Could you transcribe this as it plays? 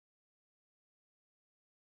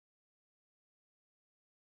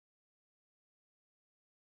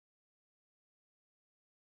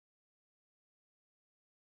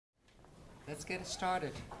let's get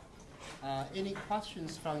started. Any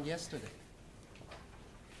questions from yesterday?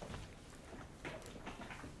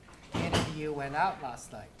 Any of you went out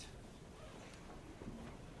last night?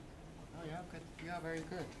 Oh, yeah, good. You are very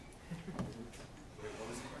good.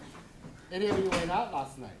 Any of you went out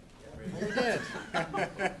last night? Very good. I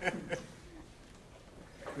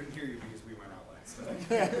couldn't hear you because we went out last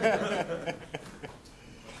night.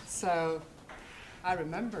 So, I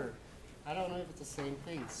remember, I don't know if it's the same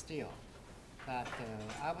thing still, but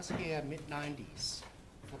I was here mid-90s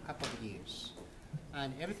for a couple of years,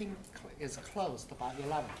 and everything is closed about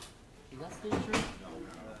 11. Is that still true?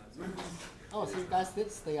 No. Oh, so you guys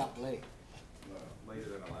did stay up late. Later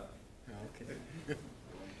than 11. Okay.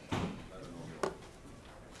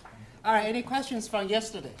 All right, any questions from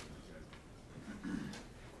yesterday?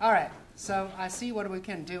 All right, so I see what we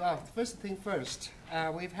can do. Oh, first thing first,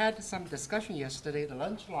 we've had some discussion yesterday. The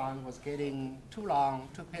lunch line was getting too long,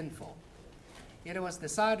 too painful. It was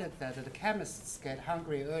decided that the chemists get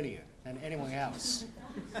hungry earlier than anyone else,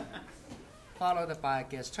 followed by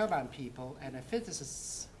gas turbine people, and the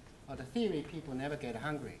physicists or the theory people never get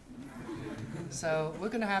hungry. So we're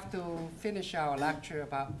going to have to finish our lecture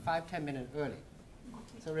about 5-10 minutes early.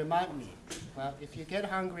 So remind me, well, if you get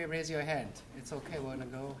hungry, raise your hand. It's okay, we're going to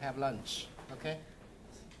go have lunch, okay?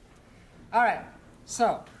 All right,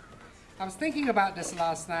 so I was thinking about this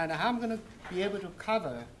last night, how I'm going to be able to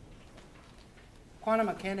cover quantum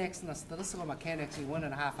mechanics and statistical mechanics in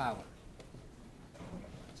 1.5 hours.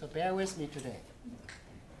 So bear with me today.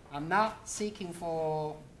 I'm not seeking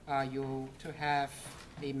for you to have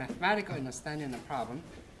a mathematical understanding of the problem.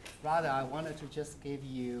 Rather, I wanted to just give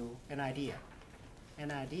you an idea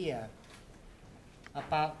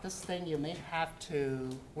about this thing you may have to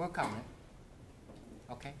work on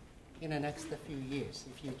it, okay, in the next few years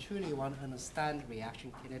if you truly want to understand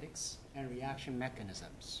reaction kinetics and reaction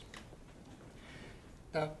mechanisms.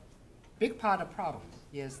 The big part of the problem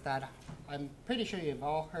is that I'm pretty sure you've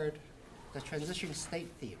all heard the transition state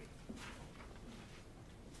theory.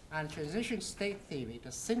 And transition state theory,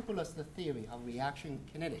 the simplest theory of reaction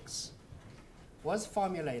kinetics, was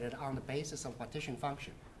formulated on the basis of partition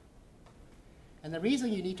function. And the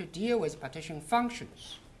reason you need to deal with partition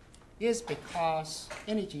functions is because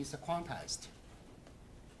energies are quantized.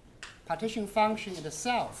 Partition function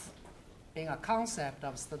itself, being a concept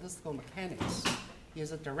of statistical mechanics,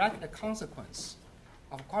 is a direct consequence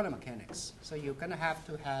of quantum mechanics. So you're going to have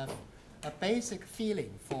a basic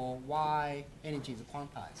feeling for why energy is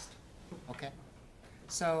quantized. Okay?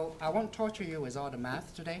 So I won't torture you with all the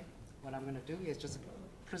math today. What I'm going to do is just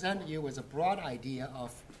present you with a broad idea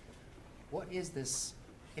of what is this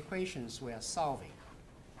equations we are solving.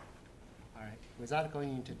 All right, without going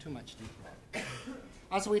into too much detail.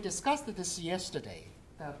 As we discussed this yesterday,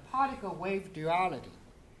 the particle-wave duality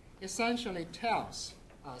essentially tells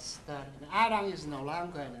us that an atom is no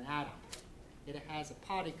longer an atom. It has a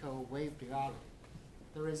particle-wave duality.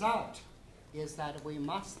 The result is that we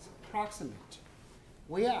must approximate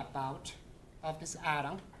whereabouts of this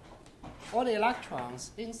atom or the electrons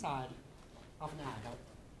inside of an atom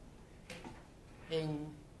in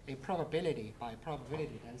a probability by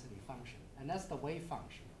probability density function. And that's the wave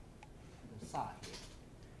function, the psi.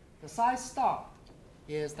 The psi star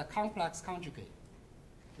is the complex conjugate.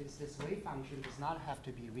 This wave function does not have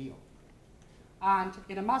to be real. And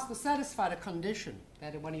it must satisfy the condition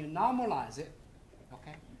that when you normalize it,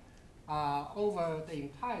 okay, over the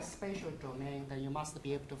entire spatial domain, then you must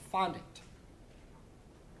be able to find it.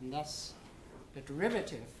 And thus, the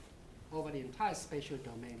derivative over the entire spatial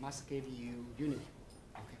domain must give you unity.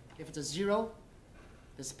 Okay. If it's a zero,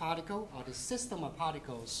 this particle or this system of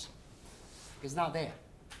particles is not there.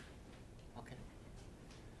 Okay.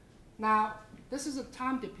 Now, this is a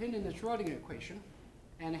time-dependent Schrodinger equation,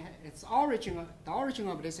 and its origin, the origin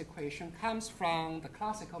of this equation comes from the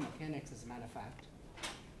classical mechanics, as a matter of fact.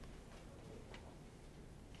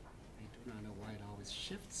 I do not know why it always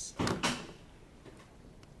shifts.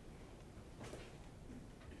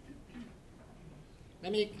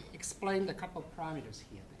 Let me explain the couple of parameters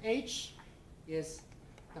here. The h is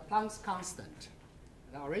the Planck's constant.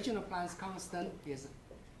 The original Planck's constant is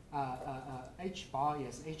h bar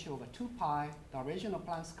is h over 2 pi. The original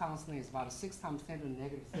Planck's constant is about 6 times 10 to the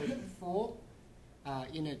negative 34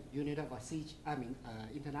 in a unit of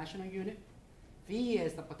international unit. V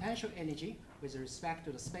is the potential energy with respect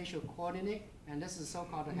to the spatial coordinate, and this is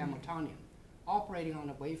so-called a Hamiltonian, operating on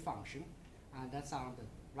a wave function, and that's on the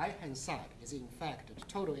right-hand side is in fact the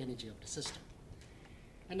total energy of the system.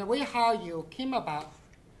 And the way how you came about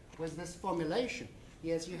with this formulation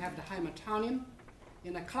is you have the Hamiltonian.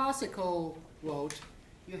 In the classical world,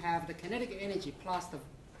 you have the kinetic energy plus the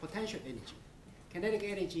potential energy. Kinetic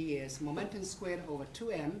energy is momentum squared over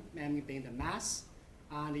 2m, m being the mass,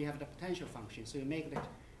 and you have the potential function. So you make the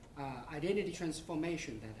identity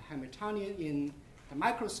transformation that Hamiltonian in the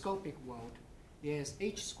microscopic world is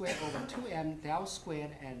h squared over 2m del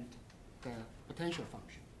squared and the potential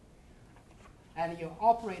function. And you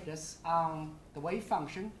operate this on the wave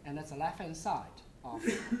function, and that's the left-hand side of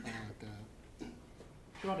the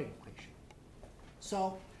Schrödinger equation.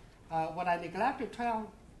 So what I neglected to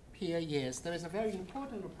tell here is there is a very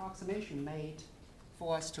important approximation made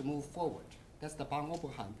for us to move forward. That's the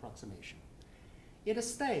Born-Oppenheim approximation. It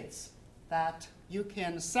states that you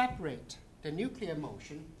can separate the nuclear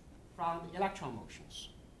motion from the electron motions.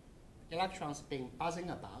 Electrons being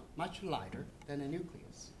buzzing about, much lighter than the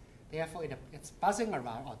nucleus. Therefore, it's buzzing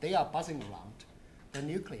around, or they are buzzing around the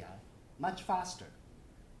nuclei much faster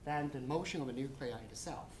than the motion of the nuclei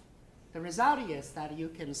itself. The result is that you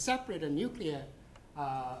can separate the nuclear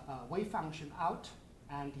wave function out,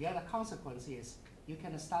 and the other consequence is you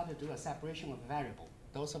can start to do a separation of a variable.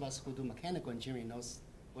 Those of us who do mechanical engineering knows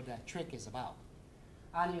what that trick is about.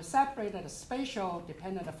 And you separate the spatial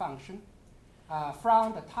dependent function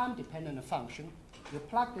from the time dependent function. You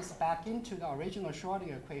plug this back into the original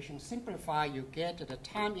Schrödinger equation, simplify, you get the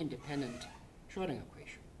time independent Schrödinger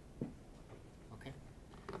equation. Okay?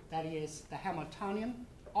 That is the Hamiltonian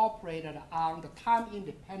operated on the time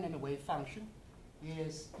independent wave function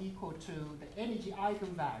is equal to the energy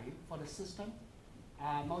eigenvalue for the system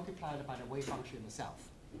multiplied by the wave function itself.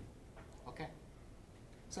 Okay?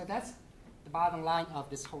 So that's the bottom line of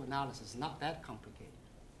this whole analysis, not that complicated.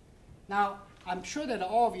 Now, I'm sure that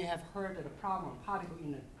all of you have heard of the problem of particle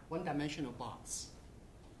in a one-dimensional box.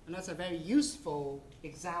 And that's a very useful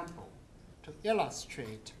example to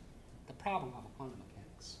illustrate the problem of quantum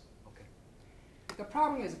mechanics. Okay. The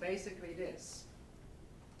problem is basically this.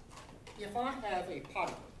 If I have a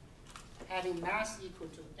particle having mass equal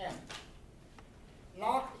to m,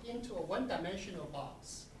 locked into a one-dimensional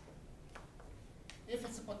box, if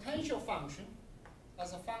its potential function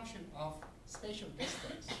as a function of spatial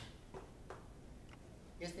distance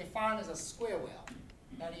is defined as a square wave,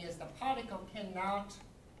 that is, the particle cannot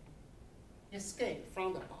escape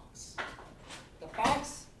from the box. The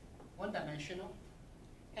box, one-dimensional,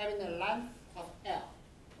 having a length of L.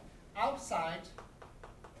 Outside,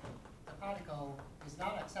 the particle is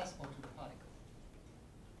not accessible to the particle.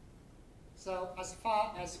 So as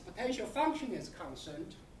far as potential function is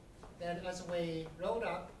concerned, then as we roll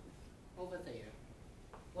up over there,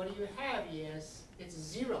 what you have is it's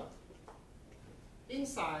 0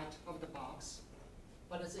 inside of the box,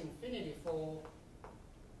 but it's infinity for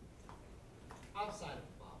outside of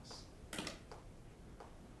the box.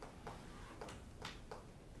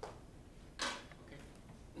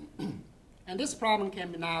 Okay. And this problem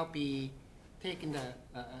can now be taken the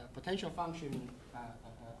potential function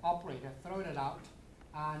operator, throw it out,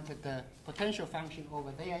 and the potential function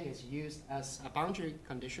over there is used as a boundary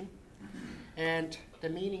condition. And the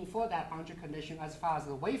meaning for that boundary condition as far as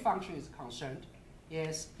the wave function is concerned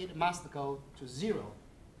is it must go to 0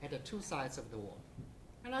 at the two sides of the wall.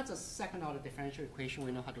 And that's a second-order differential equation.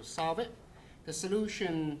 We know how to solve it. The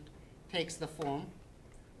solution takes the form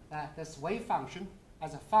that this wave function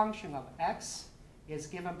as a function of x is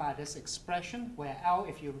given by this expression, where L,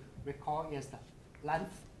 if you recall, is the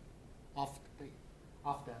length of the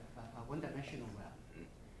one-dimensional wave,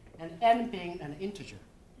 and n being an integer.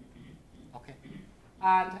 Okay,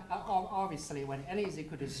 and obviously when n is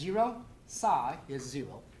equal to 0, psi is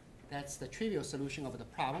 0. That's the trivial solution of the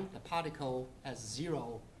problem. The particle has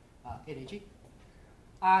 0 energy.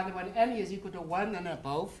 And when n is equal to 1 and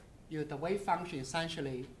above, the wave function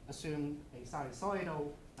essentially assume a sinusoidal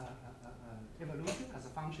evolution as a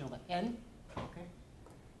function of n. Okay?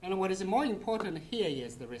 And what is more important here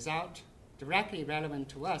is the result directly relevant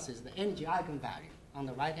to us is the energy eigenvalue on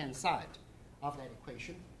the right-hand side of that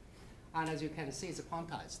equation. And as you can see, it's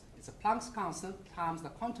quantized. It's a Planck's constant times the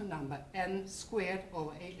quantum number n squared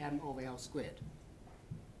over 8m over L squared.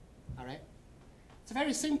 All right? It's a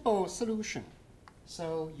very simple solution.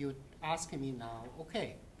 So you ask me now,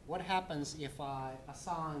 okay, what happens if I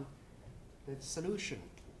assign the solution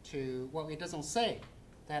to, well, it doesn't say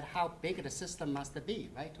that how big the system must be,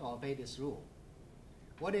 right, to obey this rule.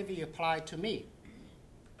 What if you apply to me?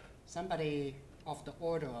 Somebody of the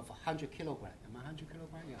order of 100 kilograms. Am I 100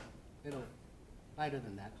 kilograms? Yeah, a little lighter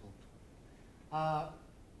than that, hope.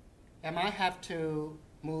 Am I have to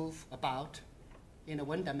move about in a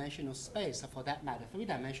one-dimensional space, or for that matter,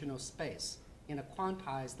 three-dimensional space, in a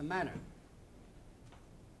quantized manner?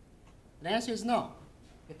 The answer is no.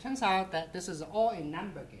 It turns out that this is all a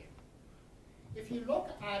number game. If you look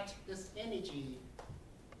at this energy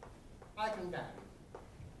eigenvalue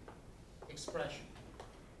expression,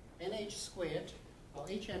 nh squared or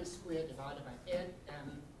hn squared divided by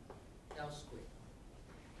nml squared.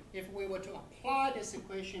 If we were to apply this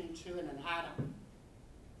equation to an atom,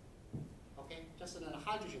 okay, just an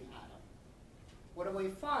hydrogen atom, what we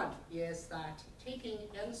find is that taking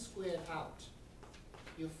n squared out,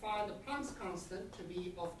 you find the Planck's constant to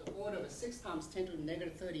be of the order of 6 times 10 to the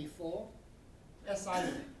negative 34 SI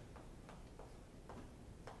unit.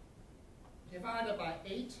 Divided by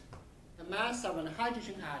 8, the mass of a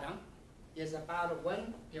hydrogen atom is about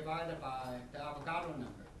 1 divided by the Avogadro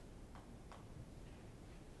number.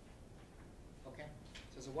 Okay,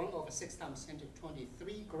 so it's 1 over 6 times 10 to the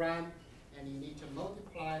 23 gram, and you need to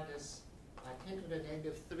multiply this by 10 to the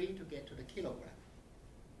negative 3 to get to the kilogram.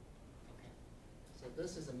 Okay, so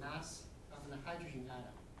this is the mass of a hydrogen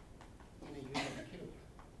atom in a unit of kilogram.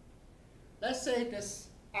 Let's say this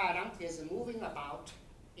atom is moving about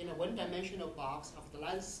in a one-dimensional box of the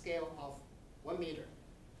length scale of 1 meter.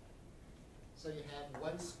 So you have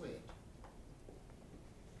 1 squared.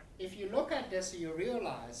 If you look at this, you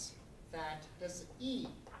realize that this E,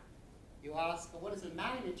 you ask what is the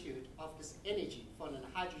magnitude of this energy for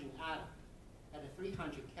a hydrogen atom at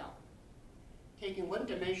 300 Kelvin. Taking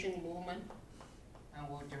one-dimensional movement, and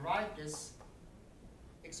we'll derive this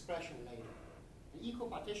expression later. The equal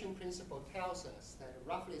partition principle tells us that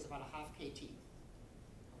roughly it's about a half kT.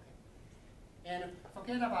 And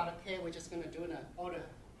forget about a k, we're just going to do an order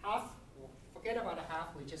half. Forget about a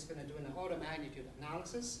half, we're just going to do an order magnitude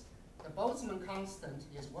analysis. The Boltzmann constant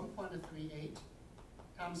is 1.38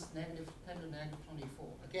 times negative 10 to the negative 24.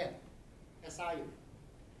 Again, SI unit,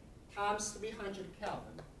 times 300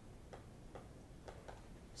 Kelvin.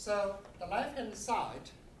 So the left-hand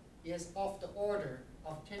side is of the order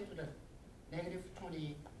of 10 to the negative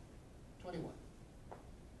 21.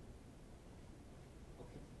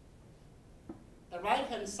 The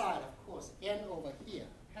right-hand side, of course, n over here,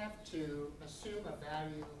 have to assume a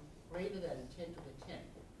value greater than 10 to the 10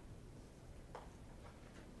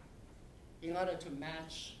 in order to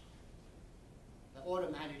match the order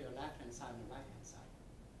magnitude of the left-hand side and the right-hand side.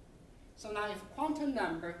 So now if quantum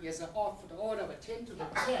number is of the order of 10 to the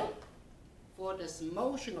 10 for this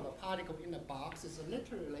motion of a particle in the box, it's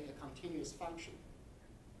literally a continuous function.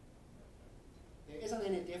 There isn't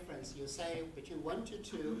any difference. You say between 1 to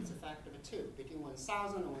 2, it's a factor of 2. Between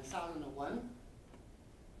 1,000 and 1,001,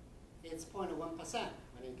 it's 0.1%.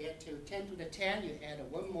 When you get to 10 to the 10, you add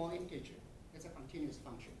one more integer. It's a continuous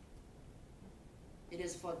function. It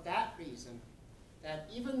is for that reason that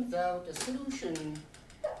even though the solution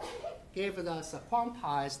gave us a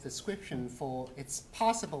quantized description for its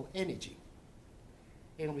possible energy,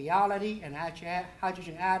 in reality, an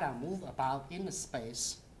hydrogen atom moves about in the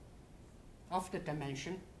space of the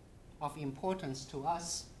dimension of importance to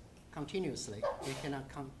us continuously. We cannot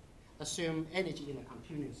assume energy in a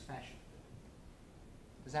continuous fashion.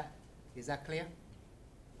 Is that clear?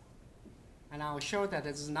 And I will show that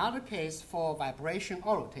this is not the case for vibration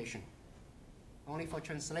or rotation. Only for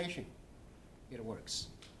translation it works.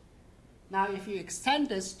 Now if you extend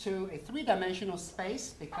this to a three-dimensional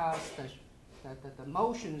space, because the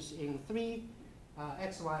motions in 3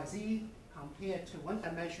 x, y, z compared to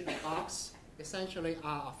one-dimensional box essentially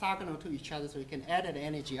are orthogonal to each other, so you can add the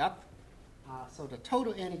energy up. So the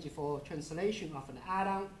total energy for translation of an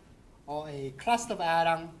atom or a cluster of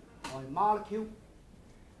atoms or a molecule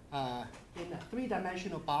in a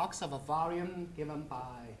three-dimensional box of a volume given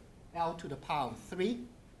by L to the power 3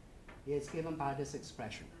 is given by this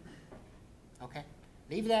expression. Okay?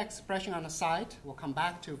 Leave that expression on the side. We'll come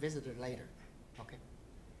back to visit it later. Okay?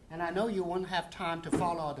 And I know you won't have time to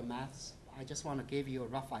follow all the maths. I just want to give you a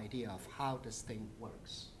rough idea of how this thing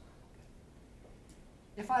works.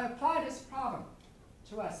 Okay. If I apply this problem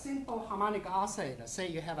to a simple harmonic oscillator, say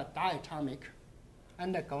you have a diatomic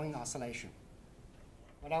undergoing oscillation,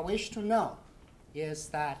 what I wish to know is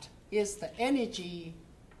that is the energy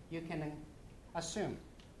you can assume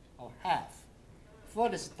or have for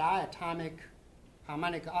this diatomic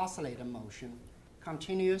harmonic oscillator motion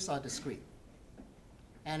continuous or discrete?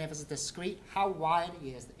 And if it's discrete, how wide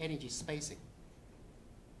is the energy spacing?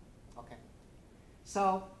 Okay.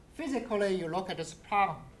 So physically, you look at this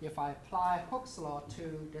problem. If I apply Hooke's law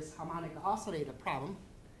to this harmonic oscillator problem,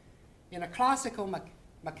 in a classical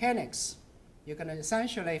mechanics, you're going to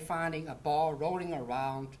essentially finding a ball rolling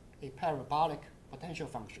around a parabolic potential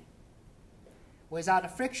function.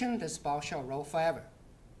 Without friction, this ball shall roll forever.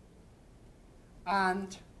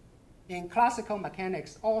 And in classical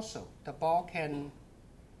mechanics also, the ball can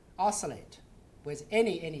oscillate with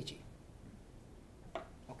any energy.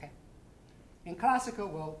 Okay. In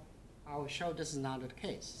classical, I will show this is not the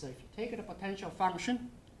case. So if you take the potential function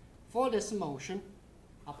for this motion,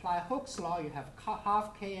 apply Hooke's law, you have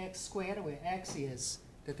half kx squared, where x is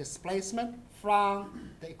the displacement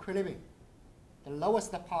from the equilibrium, the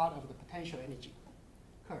lowest part of the potential energy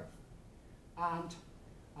curve. And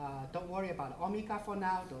don't worry about omega for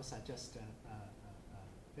now. Those are just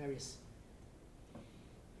various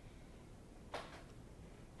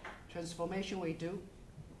transformation we do.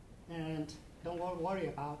 And don't worry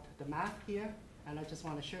about the math here. And I just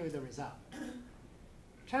want to show you the result.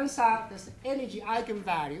 Turns out this energy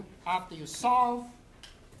eigenvalue, after you solve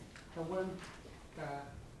the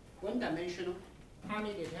one-dimensional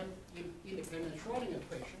finitely independent Schrodinger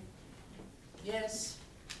equation, is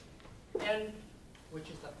n, which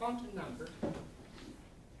is the quantum number,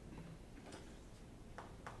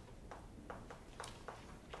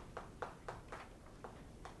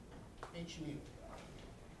 h mu.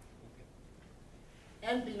 Okay.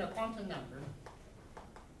 N being a quantum number,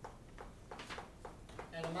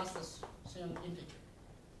 and I must assume integer.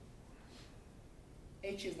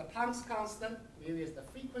 H is the Planck's constant, mu is the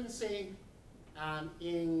frequency, and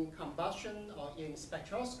in combustion or in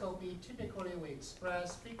spectroscopy, typically we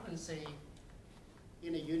express frequency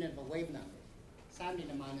in a unit of a wave number, 10 to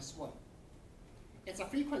the minus 1. It's a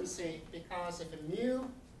frequency because if a mu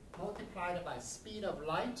multiplied by speed of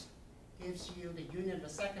light gives you the unit of a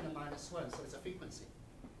second of minus 1, so it's a frequency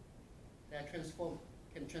that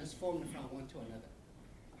can transform from one to another.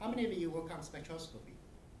 How many of you work on spectroscopy?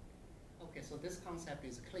 Okay, so this concept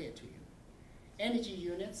is clear to you. Energy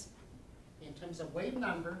units in terms of wave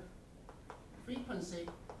number, frequency,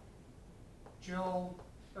 joule,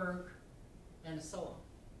 erg, and so on.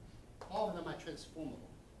 All of them are transformable.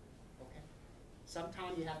 Okay?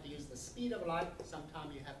 Sometimes you have to use the speed of light,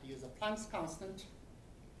 sometimes you have to use a Planck's constant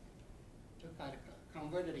to kind of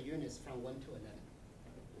convert the units from one to another.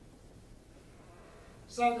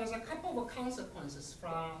 So there's a couple of consequences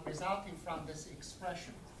resulting from this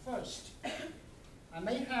expression. First, I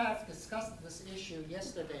may have discussed this issue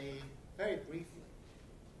yesterday very briefly.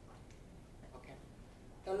 Okay.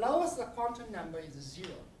 The lowest quantum number is 0.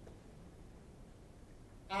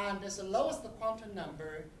 And this lowest quantum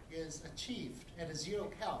number is achieved at 0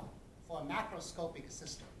 Kelvin for a macroscopic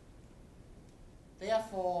system.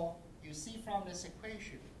 Therefore, you see from this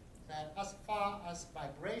equation that as far as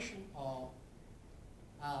vibration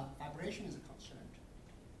is concerned,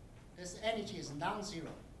 this energy is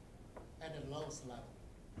non-zero at the lowest level.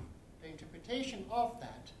 The interpretation of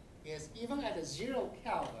that is even at 0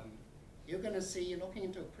 Kelvin, you're going to see, looking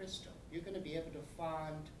into a crystal, you're going to be able to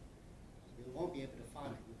find, you won't be able to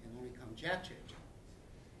find it, you can only conjecture it.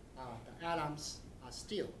 The atoms are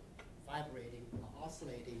still vibrating or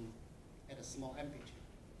oscillating at a small amplitude.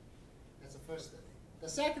 That's the first thing. The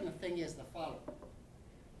second thing is the following.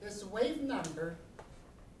 This wave number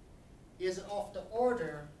is of the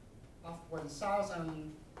order of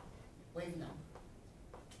 1,000 wave number.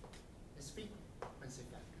 It's frequency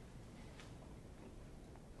factor.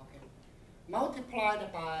 Okay.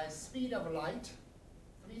 Multiplied by speed of light,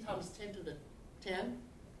 3 times 10 to the 10.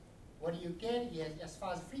 What you get is, as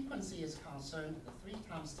far as frequency is concerned, the 3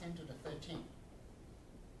 times 10 to the 13.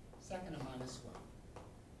 Second of minus 1.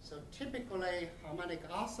 So typically, harmonic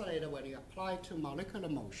oscillator, when you apply to molecular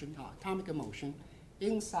motion, atomic motion,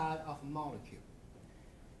 inside of a molecule,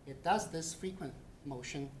 it does this frequent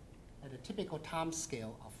motion at a typical time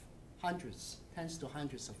scale of hundreds, tens to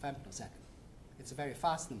hundreds of femtosecond. It's a very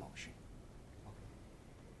fast motion. Okay.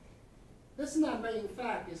 This number, in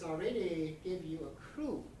fact, is already give you a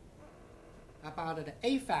clue about the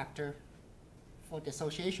A factor for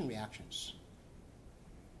dissociation reactions.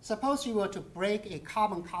 Suppose you were to break a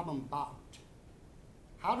carbon-carbon bond.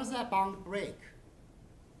 How does that bond break?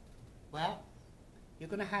 Well, you're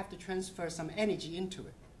going to have to transfer some energy into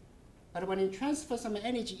it. But when you transfer some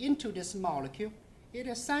energy into this molecule, it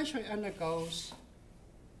essentially undergoes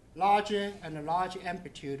larger and larger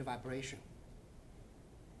amplitude vibration,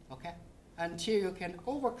 okay? Until you can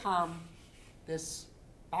overcome this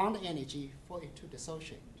bond energy for it to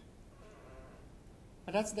dissociate.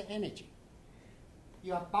 But that's the energy.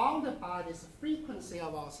 You are bounded by this frequency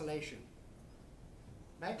of oscillation,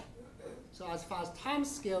 right? So as far as time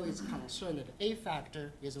scale is concerned, the A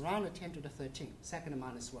factor is around 10 to the 13, second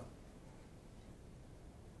minus 1.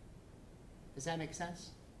 Does that make sense?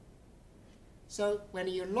 So when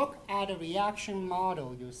you look at a reaction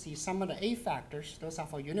model, you see some of the A factors, those are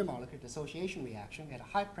for unimolecular dissociation reaction at a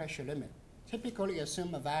high pressure limit. Typically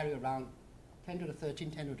assume a value around 10 to the 13,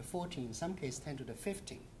 10 to the 14, in some cases 10 to the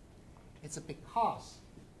 15. It's because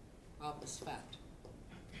of this fact.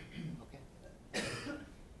 Okay.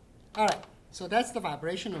 All right. So that's the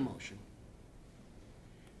vibrational motion.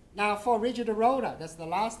 Now for rigid rotor, that's the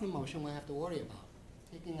last motion we have to worry about.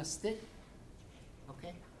 Taking a stick,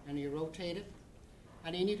 okay, and you rotate it,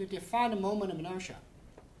 and you need to define the moment of inertia.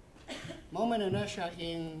 Moment of inertia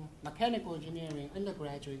in mechanical engineering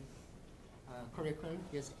undergraduate curriculum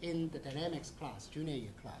is in the dynamics class, junior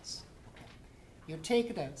year class. Okay. You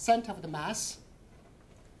take the center of the mass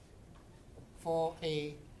for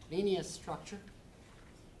a linear structure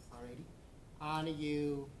already, and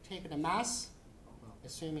you take the mass,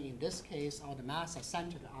 assuming in this case all the mass are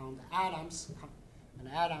centered on the atoms, and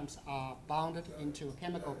the atoms are bounded into a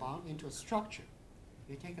chemical bond into a structure.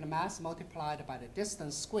 You take the mass multiplied by the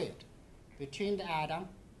distance squared between the atom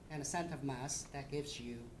and the center of mass. That gives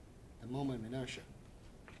you the moment of inertia.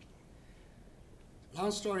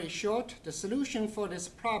 Long story short, the solution for this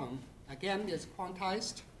problem, again, is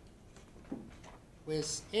quantized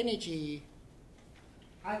with energy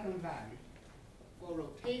eigenvalue for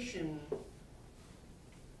rotation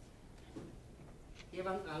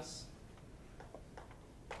given as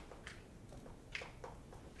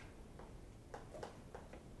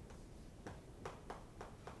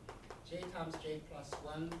J times J plus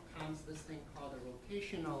 1 times this thing called the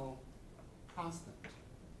rotational constant.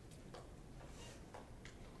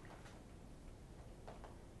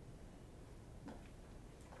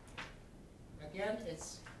 Again,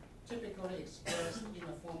 it's typically expressed in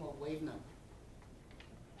the form of wave number,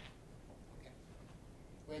 okay,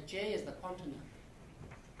 where J is the quantum number.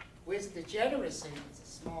 With degeneracy, it's a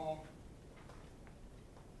small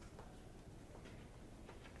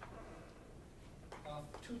of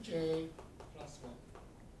 2J plus 1.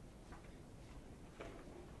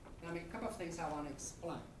 Now, a couple of things I want to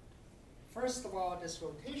explain. First of all, this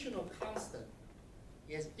rotational constant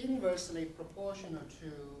is inversely proportional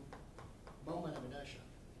to moment of inertia.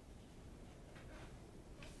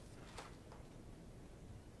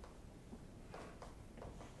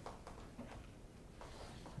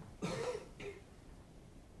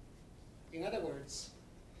 In other words,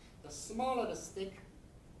 the smaller the stick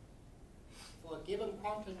for a given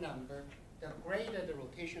quantum number, the greater the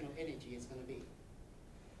rotational energy is going to be.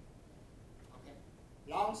 Okay?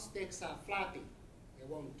 Long sticks are flappy. They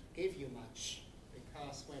won't give you much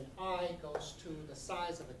because when I goes to the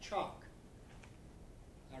size of a chalk,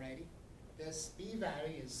 alrighty, this B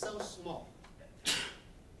value is so small that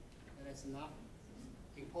it's not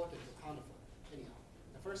important to count for. Anyhow,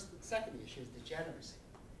 the second issue is degeneracy.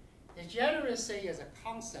 Degeneracy is a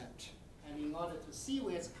concept, and in order to see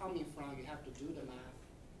where it's coming from, you have to do the math,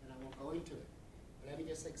 and I won't go into it. But let me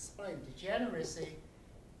just explain. Degeneracy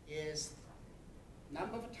is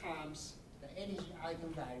number of times the energy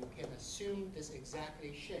eigenvalue can assume this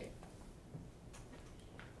exactly shape.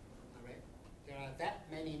 All right? There are that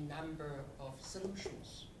many number of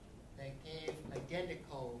solutions that give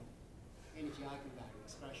identical energy eigenvalue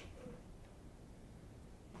expression.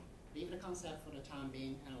 Leave the concept for the time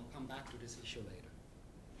being, and I'll come back to this issue later.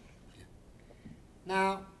 Yeah.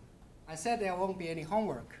 Now, I said there won't be any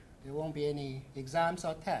homework. There won't be any exams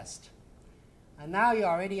or tests. And now you're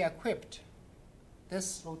already equipped.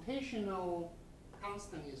 This rotational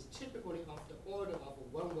constant is typically of the order of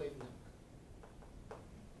a one-wave number.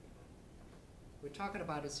 We talked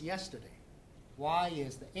about this yesterday. Why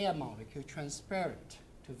is the air molecule transparent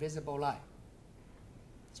to visible light?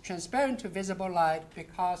 It's transparent to visible light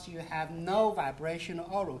because you have no vibrational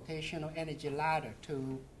or rotational energy ladder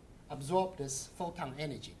to absorb this photon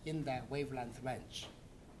energy in that wavelength range.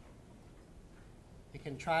 You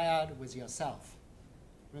can try out with yourself.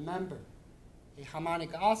 Remember, a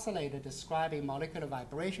harmonic oscillator describing molecular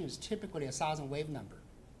vibration is typically 1,000 wave number.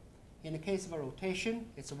 In the case of a rotation,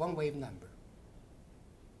 it's a one wave number.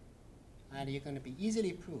 And you're going to be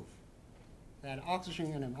easily prove that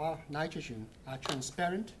oxygen and nitrogen are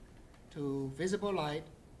transparent to visible light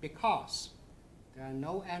because there are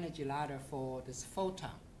no energy ladder for this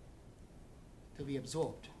photon to be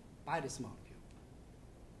absorbed by this molecule.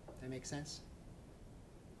 That make sense?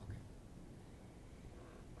 Okay.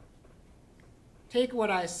 Take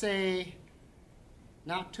what I say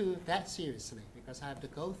not too that seriously because I have to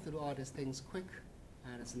go through all these things quick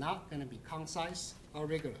and it's not going to be concise or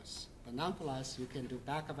rigorous. But nonetheless, you can do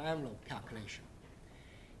back-of-envelope calculation.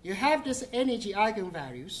 You have this energy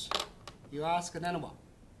eigenvalues. You ask, then what?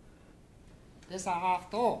 These are,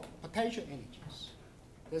 after all, potential energies.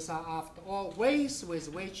 These are, after all, ways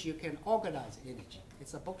with which you can organize energy.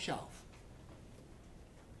 It's a bookshelf.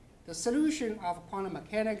 The solution of quantum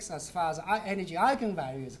mechanics as far as energy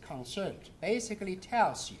eigenvalue is concerned basically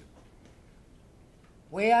tells you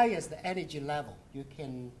where is the energy level you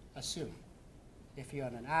can assume if you're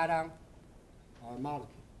an atom or a molecule.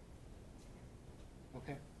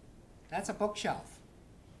 Okay, that's a bookshelf.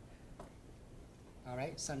 All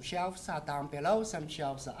right, some shelves are down below, some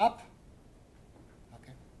shelves are up.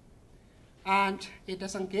 Okay, and it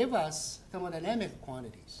doesn't give us thermodynamic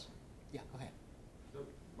quantities. Yeah, go ahead. So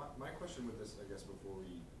my question with this, I guess, before we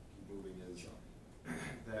keep moving is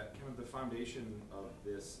that kind of the foundation of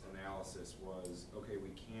this analysis was, okay, we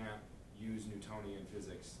can't use Newtonian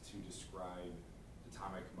physics to describe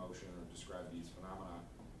atomic motion or describe these phenomena.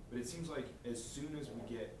 But it seems like as soon as we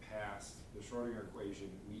get past the Schrodinger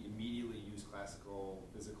equation, we immediately use classical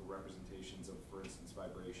physical representations of, for instance,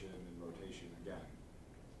 vibration and rotation again.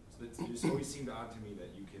 So it just always seemed odd to me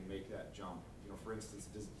that you can make that jump. You know, for instance,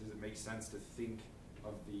 does it make sense to think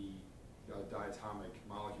of the diatomic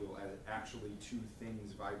molecule as actually two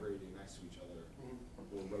things vibrating next to each other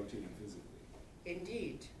or rotating physically?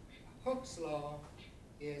 Indeed, Hooke's law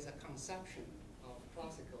is a conception of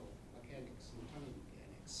classical mechanics, Newtonian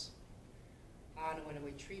mechanics. And when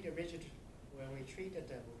we treat the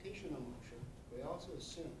rotational motion, we also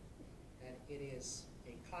assume that it is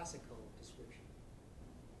a classical description.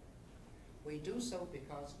 We do so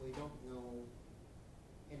because we don't know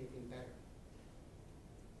anything better.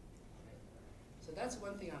 Right? So that's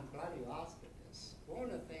one thing I'm glad you asked this. One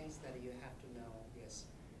of the things that you have to know is,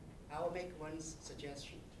 I will make one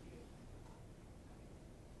suggestion to you.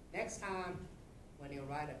 Next time when you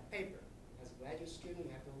write a paper, as a graduate student,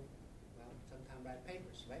 you have to, well, sometimes write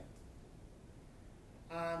papers, right?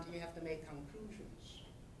 And you have to make conclusions.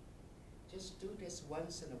 Just do this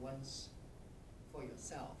once and once for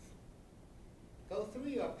yourself. Go through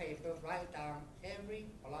your paper, write down every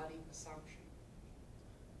bloody assumption.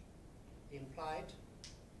 Implied,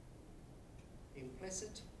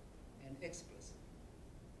 implicit, and explicit.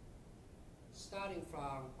 Starting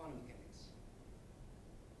from quantum mechanics.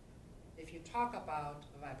 If you talk about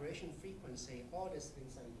a vibration frequency, all these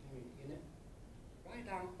things are inherent in it. Write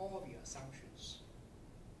down all of your assumptions.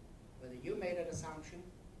 Whether you made an assumption,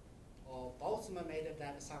 or Boltzmann made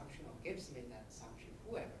that assumption, or Gibbs made that assumption,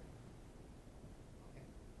 whoever. Okay.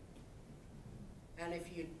 And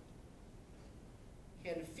if you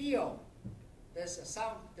can feel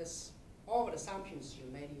all the assumptions you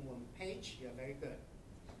made in one page, you're very good.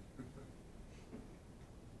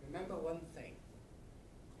 Remember one thing.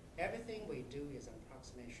 Everything we do is an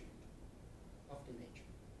approximation of the nature.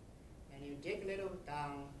 And you dig a little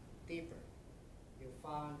down deeper, you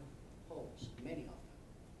find holes, many of them.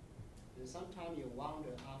 And sometimes you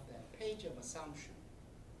wonder after a page of assumption,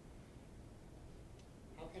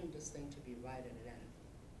 how can this thing to be right at the end?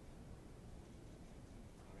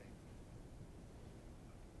 All right.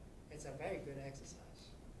 It's a very good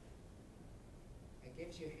exercise. It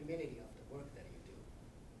gives you humility of the work that you do.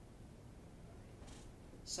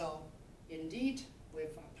 So, indeed,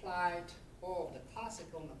 we've applied all of the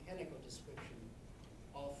classical mechanical description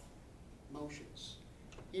of motions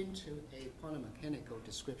into a quantum mechanical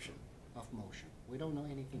description of motion. We don't know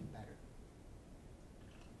anything better.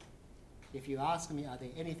 If you ask me, are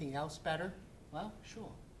there anything else better? Well,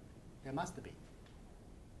 sure, there must be.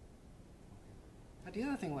 But the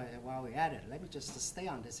other thing, while we're at it, let me just stay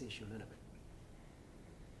on this issue a little bit.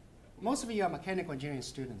 Most of you are mechanical engineering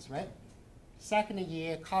students, right? Second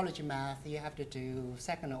year college math, you have to do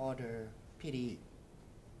second order PDE.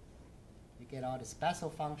 You get all the special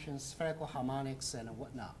functions, spherical harmonics, and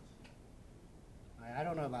whatnot. I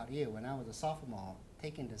don't know about you, when I was a sophomore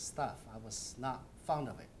taking this stuff, I was not fond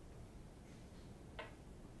of it.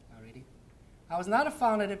 Already. I was not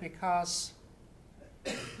fond of it because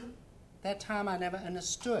that time I never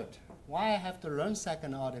understood why I have to learn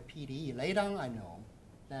second order PDE. Later on I know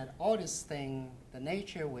that all this thing, the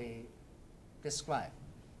nature we describe,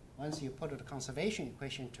 once you put the conservation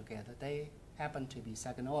equation together, they happen to be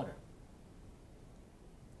second order.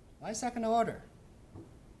 Why second order?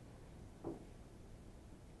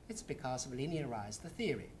 It's because of linearized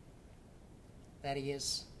theory. That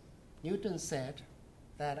is, Newton said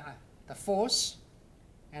that the force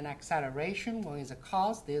and acceleration, one is a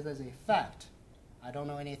cause, the other is an effect. I don't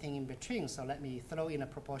know anything in between, so let me throw in a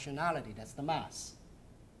proportionality, that's the mass.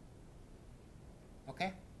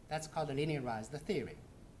 Okay? That's called the linearized theory.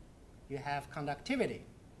 You have conductivity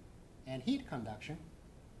and heat conduction.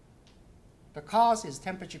 The cause is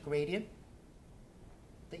temperature gradient.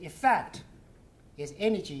 The effect is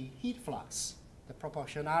energy heat flux. The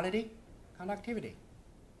proportionality, conductivity.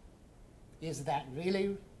 Is that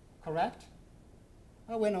really correct?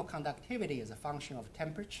 Well, we know conductivity is a function of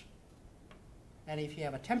temperature. And if you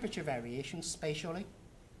have a temperature variation spatially,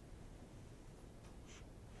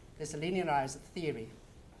 this linearized theory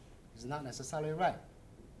is not necessarily right.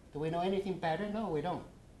 Do we know anything better? No, we don't.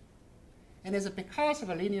 And is it because of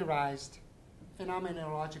a linearized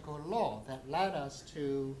phenomenological law that led us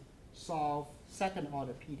to solve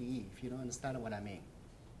second-order PDE, if you don't understand what I mean.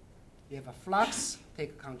 You have a flux,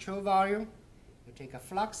 take a control volume, you take a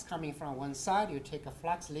flux coming from one side, you take a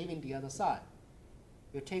flux leaving the other side.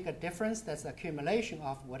 You take a difference that's accumulation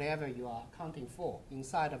of whatever you are accounting for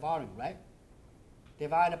inside the volume, right?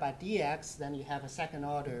 Divided by dx, then you have a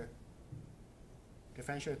second-order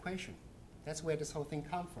differential equation. That's where this whole thing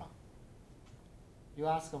comes from. You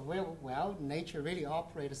ask, well, nature really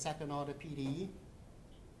operates second-order PDE?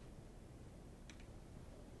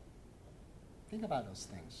 Think about those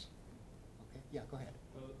things. Okay, yeah, go ahead.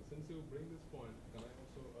 Since you bring this point, can I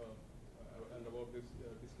also, and about this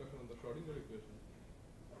discussion on the Schrodinger equation,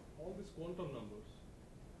 all these quantum numbers,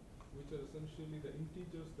 which are essentially the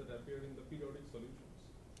integers that appear in the periodic solutions.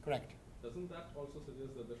 Correct. Doesn't that also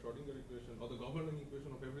suggest that the Schrodinger equation or the governing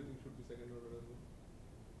equation of everything should be second order as well?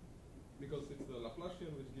 Because it's the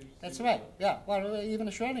Laplacian which gives. That's right. Yeah. Well, even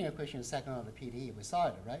the Schrodinger equation is second order PDE. We saw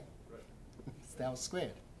it, right? Right. It's del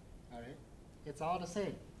squared. All right. It's all the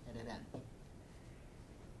same at the end.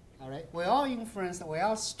 All right. We're all influenced. We're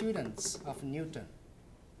all students of Newton.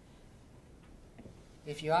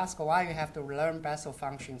 If you ask why you have to learn Bessel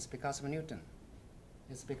functions because of Newton,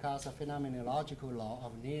 it's because of phenomenological law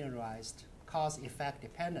of linearized cause-effect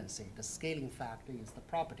dependency. The scaling factor is the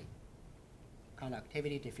property.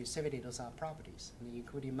 Conductivity, diffusivity, those are properties,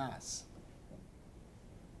 including mass.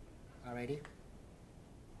 Alrighty?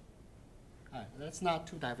 All right, let's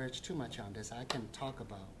not diverge too much on this. I can talk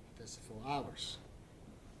about this for hours.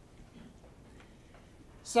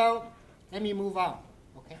 So let me move on,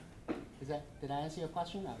 okay? Did I answer your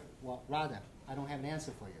question? Well, rather, I don't have an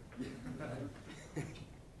answer for you.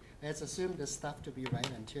 Let's assume this stuff to be right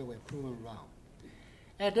until we're proven wrong.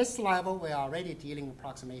 At this level, we're already dealing with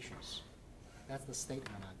approximations. That's the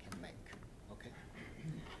statement I can make, okay?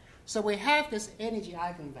 So we have this energy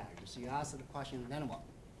eigenvalue. So you ask the question, then what?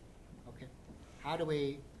 Okay? How do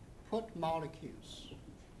we put molecules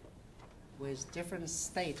with different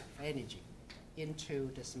state of energy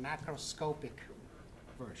into this macroscopic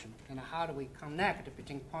version? And how do we connect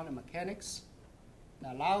between quantum mechanics,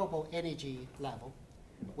 the allowable energy level,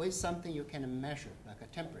 with something you can measure, like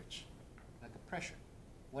a temperature, like a pressure?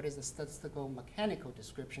 What is the statistical mechanical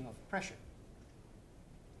description of pressure?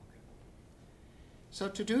 Okay. So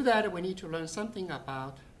to do that, we need to learn something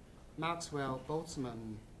about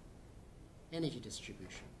Maxwell-Boltzmann energy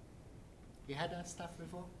distribution. You had that stuff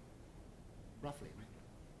before? Roughly, right?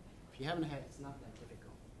 If you haven't had it, it's not that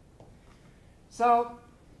difficult. So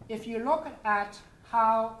if you look at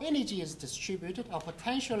how energy is distributed, or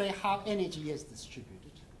potentially how energy is distributed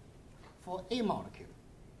for a molecule,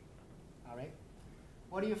 all right?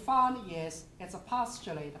 What you found is it's a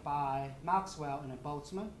postulate by Maxwell and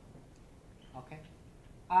Boltzmann, okay?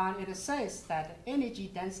 And it says that the energy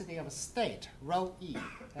density of a state, rho E,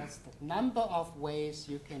 that's the number of ways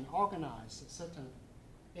you can organize a certain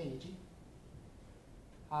energy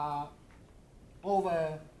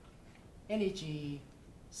over energy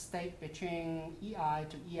state between EI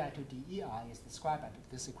to EI to DEI is described by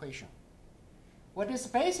this equation. What this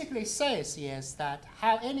basically says is that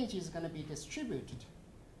how energy is going to be distributed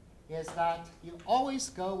is that you always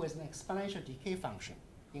go with an exponential decay function.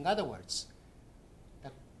 In other words,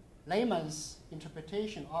 the layman's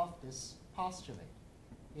interpretation of this postulate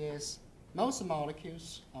is most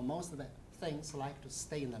molecules or most of the things like to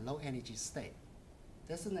stay in the low energy state.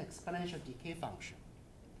 This is an exponential decay function.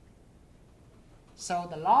 So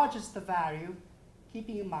the largest value,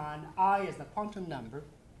 keeping in mind I is the quantum number,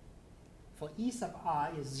 for E sub I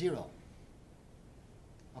is 0.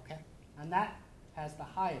 Okay? And that has the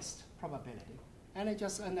highest probability. And it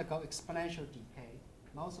just undergo exponential decay.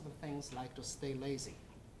 Most of the things like to stay lazy.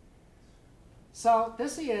 So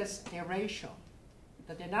this is a ratio.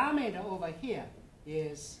 The denominator over here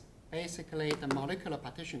is basically the molecular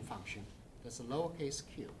partition function. That's a lowercase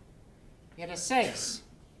q. It says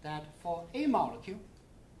that for a molecule,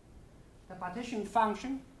 the partition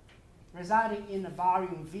function residing in the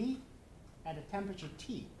volume V at a temperature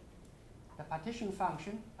T, the partition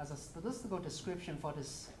function as a statistical description for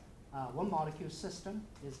this one molecule system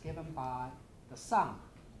is given by the sum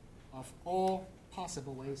of all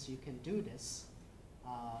possible ways you can do this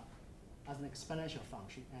as an exponential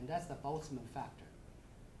function, and that's the Boltzmann factor.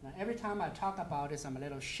 Now, every time I talk about this, I'm a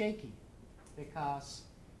little shaky because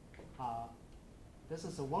this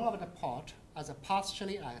is one of the part. As a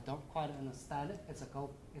postulate, I don't quite understand it.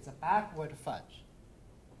 It's a backward fudge.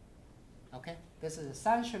 Okay? This is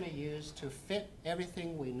essentially used to fit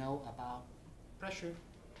everything we know about pressure,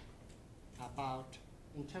 about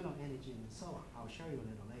internal energy, and so on. I'll show you a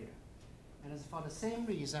little later. And it's for the same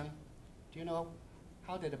reason, do you know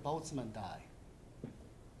how did Boltzmann die?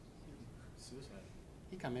 Suicide.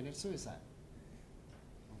 He committed suicide.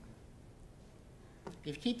 Okay.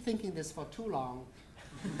 If you keep thinking this for too long,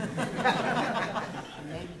 it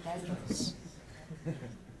may be dangerous.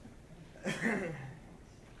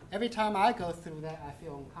 Every time I go through that, I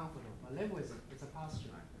feel uncomfortable. But live with it. It's a posture.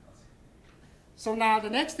 So now the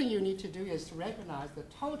next thing you need to do is to recognize the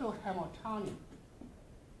total Hamiltonian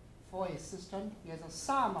for a system is a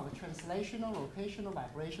sum of translational, rotational,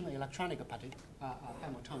 vibrational, electronic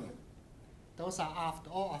Hamiltonian. Those are, after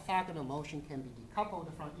all, orthogonal motion can be decoupled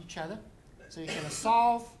from each other. So you can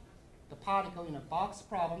solve the particle in a box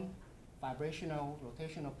problem, vibrational,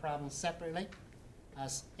 rotational problem separately,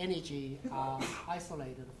 as energy are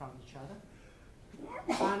isolated from each other.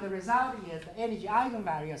 And the result is the energy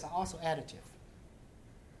eigenvalues are also additive.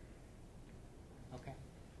 Okay.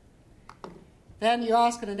 Then you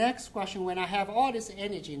ask the next question, when I have all this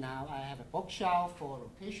energy now, I have a bookshelf for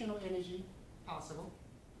rotational energy possible,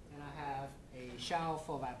 and I have a shelf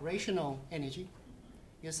for vibrational energy.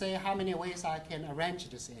 You say how many ways I can arrange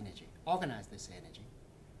this energy, organize this energy.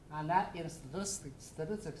 And that in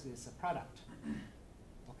statistics is a product.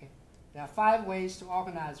 Okay. There are 5 ways to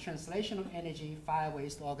organize translational energy, 5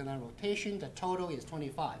 ways to organize rotation. The total is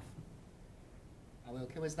 25. Are we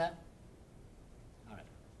okay with that? All right.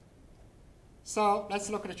 So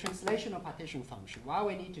let's look at the translational partition function. Why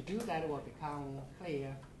we need to do that will become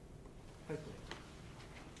clear quickly.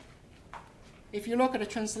 If you look at the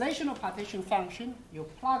translational partition function, you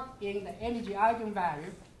plug in the energy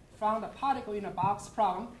eigenvalue from the particle in a box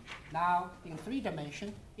problem, now in 3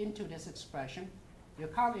 dimensions, into this expression. You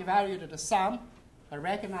can't evaluate the sum, but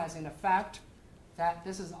recognizing the fact that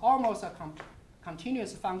this is almost a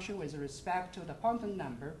continuous function with respect to the quantum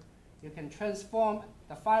number, you can transform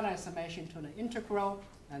the finite summation to an integral,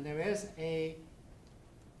 and there is an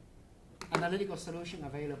analytical solution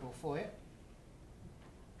available for it.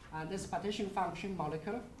 And this partition function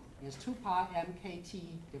molecular is 2 pi mkt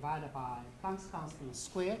divided by Planck's constant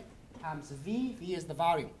squared times V. V is the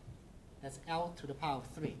volume. That's L to the power of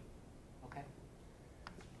 3. Okay.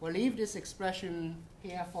 We'll leave this expression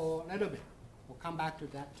here for a little bit. We'll come back to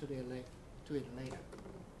that to it later.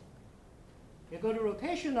 You go to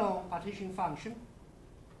rotational partition function.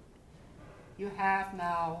 You have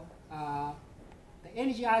now the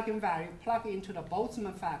energy eigenvalue plug into the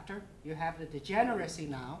Boltzmann factor. You have the degeneracy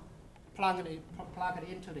now. Plug it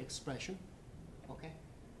into the expression. Okay?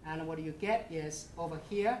 And what you get is over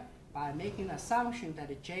here, by making an assumption that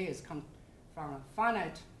the J is from a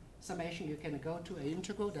finite summation, you can go to an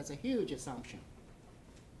integral. That's a huge assumption.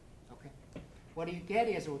 Okay? What you get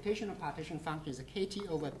is rotational partition function is a KT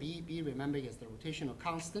over B. B, remember, is the rotational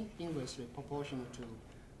constant, inversely proportional to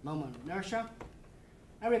moment of inertia.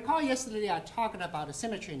 I recall yesterday I talked about the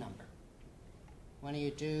symmetry number. When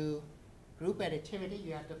you do group additivity,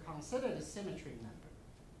 you have to consider the symmetry number.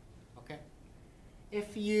 Okay?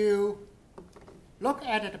 If you look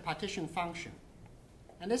at the partition function,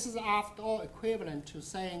 and this is after all equivalent to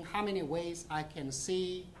saying how many ways I can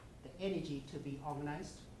see the energy to be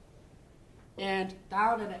organized. And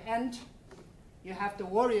down at the end, you have to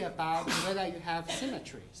worry about whether you have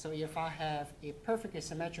symmetry. So if I have a perfectly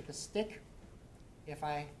symmetrical stick, if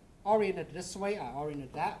I orient it this way, I orient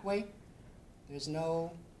it that way, there's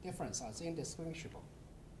no difference. It's indistinguishable.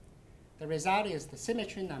 The result is the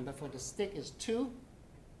symmetry number for the stick is 2,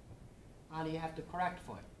 and you have to correct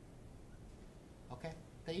for it. Okay?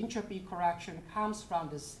 The entropy correction comes from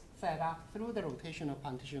this theta through the rotational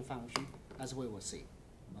partition function, as we will see.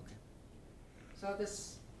 Okay. So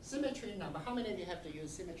this symmetry number, how many of you have to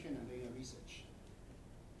use symmetry number in your research?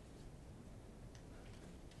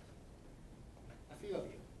 A few of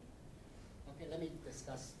you. Okay, let me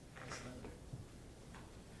discuss this a little bit.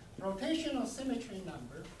 Rotational symmetry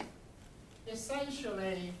number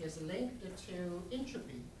essentially is linked to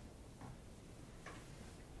entropy.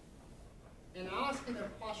 And asking the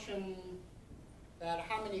question that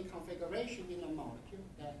how many configurations in a molecule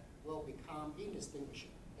that will become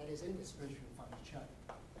indistinguishable, that is indistinguishable from each other.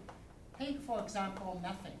 Take, for example,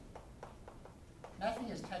 methane.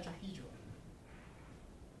 Methane is tetrahedral.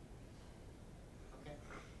 Okay.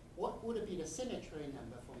 What would be the symmetry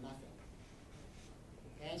number for methane?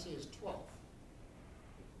 The answer is 12.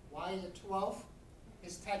 Why is it 12?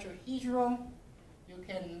 It's tetrahedral. You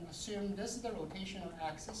can assume this is the rotational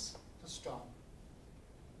axis to start.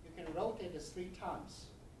 You can rotate this 3 times,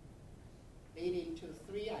 leading to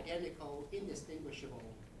 3 identical, indistinguishable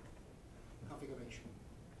configurations.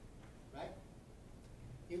 Right?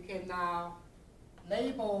 You can now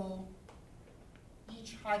label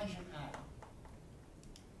each hydrogen atom.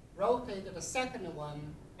 Rotate the second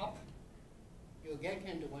one up. You you again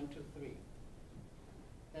can do 1, 2, 3.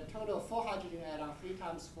 The total of 4 hydrogen add-on, 3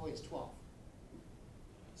 times 4 is 12.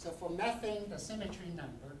 So for methane, the symmetry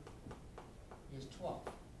number is 12.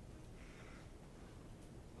 Okay.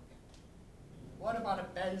 What about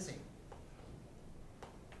a benzene?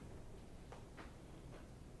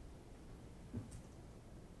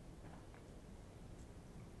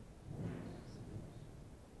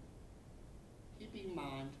 Keep in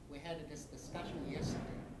mind, we had this discussion yesterday.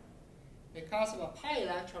 Because of a pi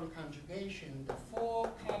electron conjugation, the 4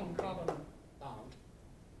 carbon-carbon bond,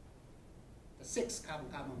 the 6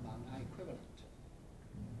 carbon-carbon bond are equivalent.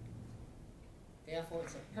 Therefore,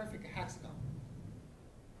 it's a perfect hexagon.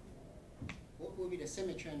 What will be the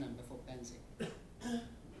symmetry number for benzene?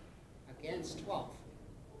 Again, it's 12.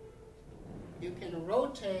 You can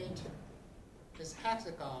rotate this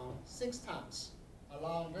hexagon 6 times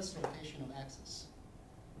along this rotational axis.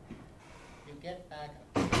 You get back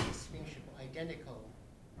a distinguishable, identical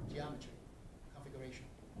geometry configuration.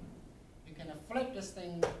 You can flip this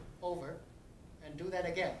thing over and do that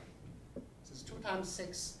again. So it's 2 times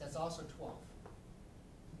 6, that's also 12.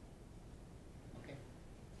 Okay.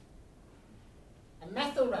 A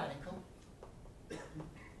methyl radical,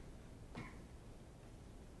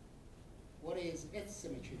 what is its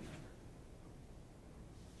symmetry number?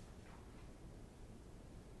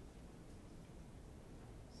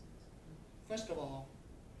 First of all,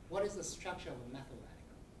 what is the structure of a methyl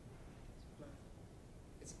radical?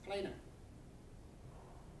 It's planar.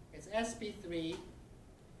 It's sp3.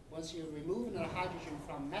 Once you remove the hydrogen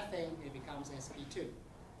from methane, it becomes sp2.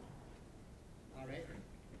 All right?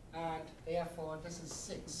 And therefore, this is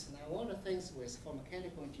 6. Now, one of the things with for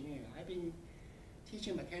mechanical engineering, I've been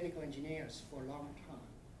teaching mechanical engineers for a long time.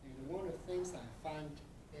 And one of the things I find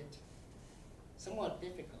it somewhat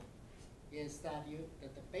difficult is that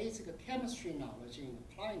the basic chemistry knowledge in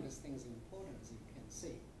applying these things is important, as you can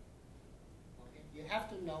see. Okay? You have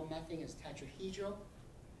to know methane is tetrahedral,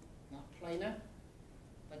 not planar.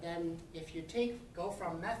 But then if you go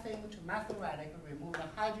from methane to methyl radical, remove the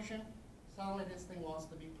hydrogen, suddenly this thing wants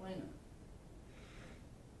to be planar.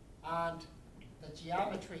 And the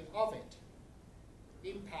geometry of it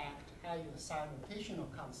impact how you assign rotational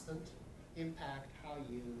constant, impact how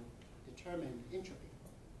you determine entropy.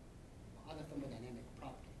 Other thermodynamic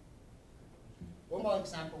property. One more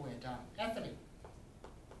example, we're done. Ethylene.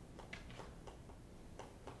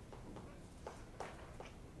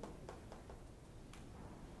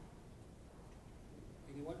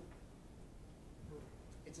 Anyone?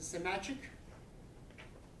 It's a symmetric,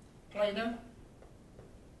 planar,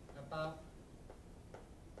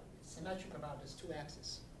 symmetric about these 2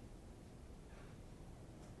 axes.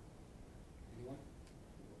 Anyone?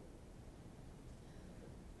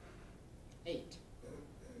 8.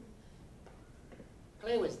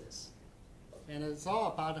 Play with this. And it's all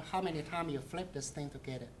about how many times you flip this thing to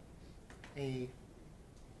get a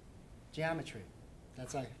geometry.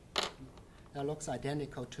 That looks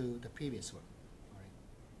identical to the previous one.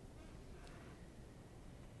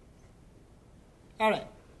 All right.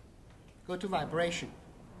 Go to vibration.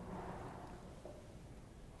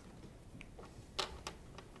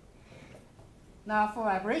 Now, for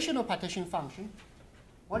vibrational partition function,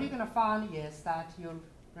 what you're going to find is that you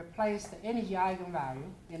replace the energy eigenvalue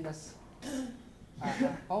in this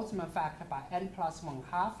Boltzmann factor by n plus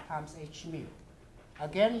 1/2 times h mu.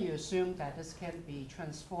 Again, you assume that this can be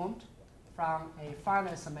transformed from a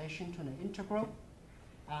finite summation to an integral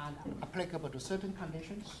and applicable to certain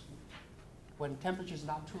conditions when temperature is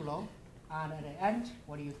not too low. And at the end,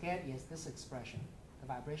 what you get is this expression, the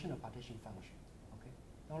vibrational partition function. Okay?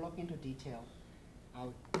 Don't look into detail.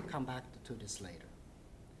 I'll come back to this later.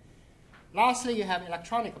 Lastly, you have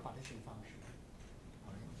electronic partition function.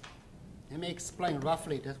 All right. Let me explain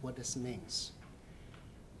roughly what this means.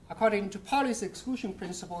 According to Pauli's exclusion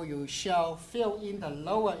principle, you shall fill in the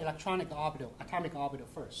lower atomic orbital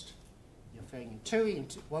first. You're filling in 2 in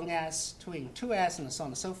 1s, 2 in 2s, and so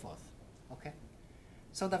on and so forth. Okay?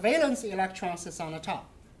 So the valence electron sits on the top.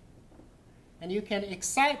 And you can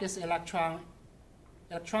excite this electron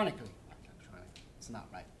electronically. It's not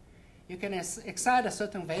right. You can excite a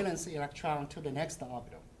certain valence electron to the next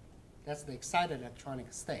orbital. That's the excited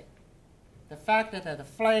electronic state. The fact that the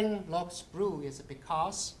flame looks blue is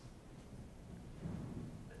because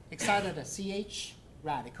excited a CH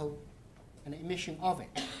radical and the emission of it.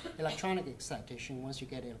 Electronic excitation, once you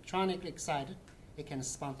get electronically excited, it can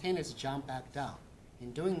spontaneously jump back down.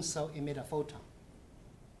 In doing so, emit a photon.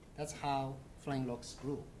 That's how flame looks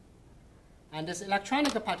blue. And this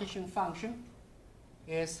electronic partition function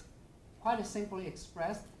is quite simply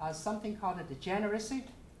expressed as something called a degeneracy,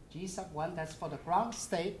 G sub 1, that's for the ground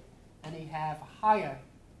state, and you have a higher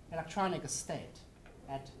electronic state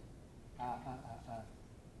at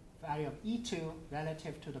value of E2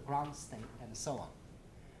 relative to the ground state, and so on.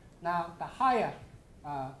 Now, the higher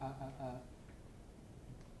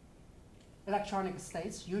electronic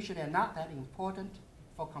states usually are not that important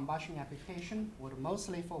for combustion application, or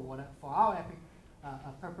mostly for our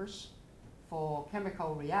purpose. For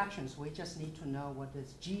chemical reactions, we just need to know what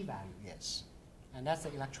this G value is. And that's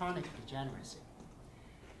the electronic degeneracy.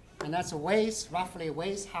 And that's roughly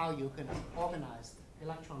ways how you can organize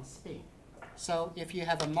electron spin. So if you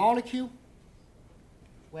have a molecule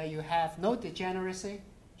where you have no degeneracy,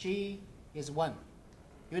 G is 1,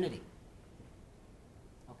 unity.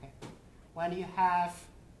 Okay. When you have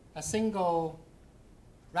a single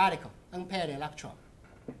radical, unpaired electron,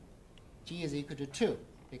 G is equal to 2,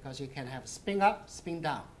 because you can have spin up, spin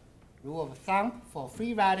down. Rule of thumb for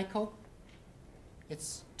free radical,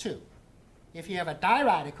 it's 2. If you have a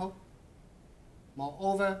diradical,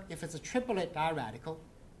 moreover, if it's a triplet diradical,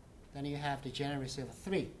 then you have degeneracy of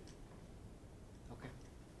 3. Okay,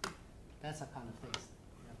 that's the kind of things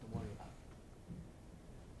you have to worry about.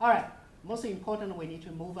 All right, most important, we need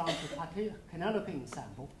to move on to canonical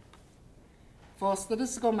example. For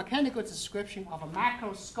statistical mechanical description of a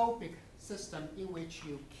macroscopic system in which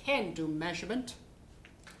you can do measurement,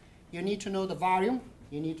 you need to know the volume,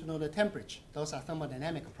 you need to know the temperature. Those are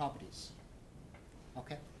thermodynamic properties.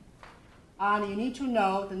 Okay? And you need to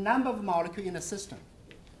know the number of molecules in the system.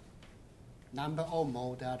 Number or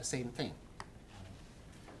mole, they are the same thing.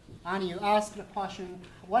 And you ask the question,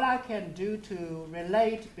 what I can do to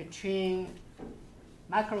relate between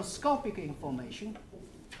macroscopic information,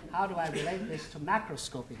 how do I relate this to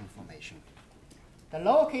macroscopic information? The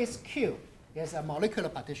lowercase q is a molecular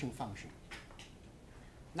partition function.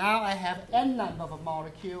 Now I have n number of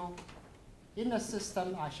molecules in the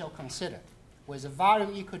system I shall consider, with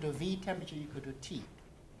volume equal to V, temperature equal to T.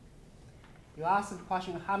 You ask the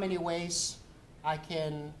question, how many ways I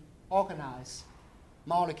can organize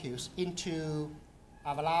molecules into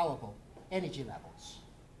allowable energy levels.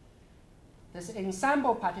 This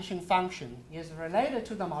ensemble partition function is related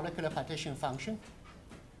to the molecular partition function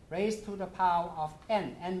raised to the power of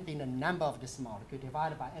n, n being the number of this molecule,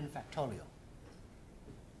 divided by n factorial.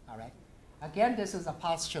 All right? Again, this is a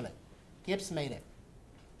postulate. Gibbs made it.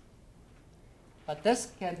 But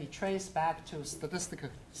this can be traced back to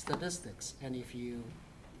statistics. And if you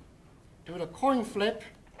do the coin flip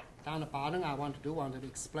down the bottom, I want to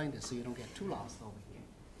explain this so you don't get too lost over here.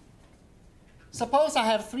 Suppose I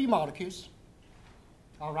have 3 molecules,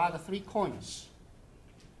 or rather 3 coins.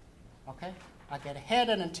 Okay? I get head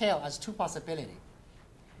and a tail as 2 possibilities.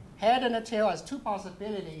 Head and a tail as 2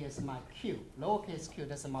 possibilities is my Q, lowercase q.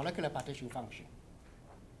 That's a molecular partition function.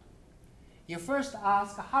 You first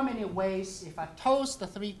ask how many ways, if I toss the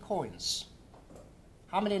 3 coins,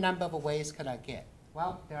 how many number of ways can I get?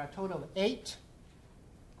 Well, there are a total of 8.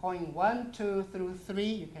 Coin 1, 2, through 3,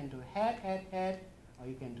 you can do head, head, head, or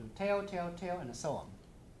you can do tail, tail, tail, and so on.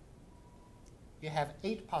 You have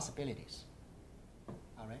 8 possibilities.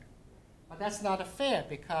 All right? But that's not fair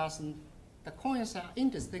because the coins are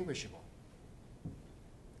indistinguishable.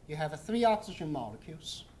 You have 3 oxygen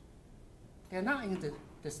molecules. They're not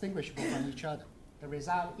indistinguishable from each other. The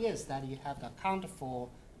result is that you have to account for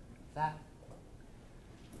that.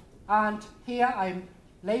 And here I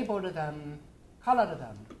labeled them, colored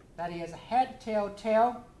them. That is head, tail,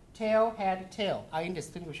 tail, tail, head, tail are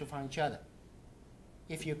indistinguishable from each other.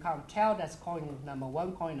 If you count tail, that's coin number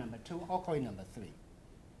 1, coin number 2, or coin number 3.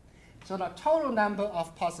 So the total number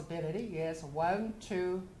of possibility is 1,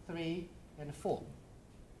 2, 3, and 4.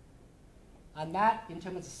 And that, in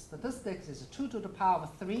terms of statistics, is 2 to the power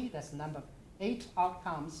of 3. That's number 8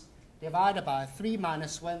 outcomes divided by 3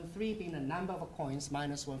 minus 1, 3 being the number of coins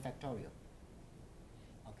minus 1 factorial.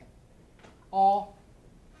 Okay. Or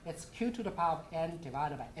it's q to the power of n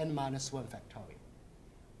divided by n minus 1 factorial.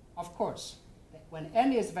 Of course, when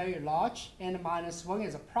n is very large, n minus 1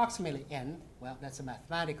 is approximately n. Well, that's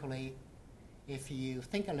mathematically, if you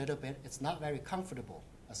think a little bit, it's not very comfortable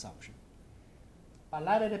assumption. But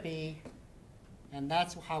let it be, and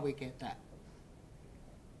that's how we get that.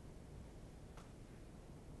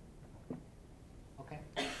 Okay?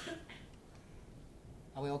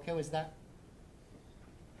 Are we okay with that?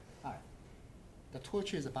 All right. The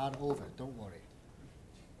torture is about over, don't worry.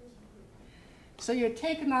 So you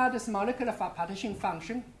take now this molecular partition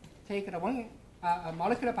function, take the one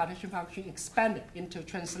molecular partition function, expand it into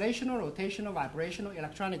translational, rotational, vibrational,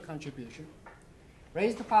 electronic contribution.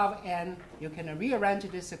 Raise the power of n, you can rearrange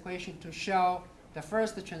this equation to show the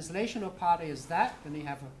first translational part is that, then you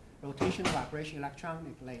have a rotational, vibration,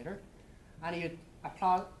 electronic later. And you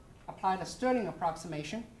apply apply the Stirling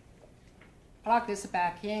approximation, plug this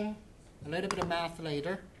back in, a little bit of math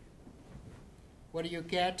later, what you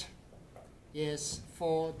get is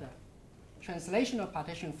for the translational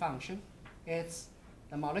partition function, it's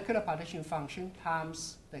the molecular partition function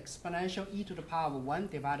times the exponential e to the power of 1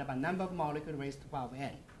 divided by number of molecules raised to the power of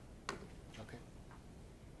n. Okay.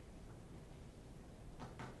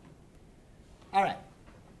 All right.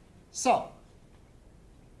 So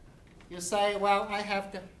you say, well, I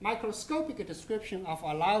have the microscopic description of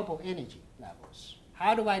allowable energy levels.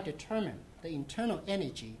 How do I determine the internal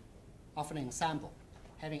energy of an ensemble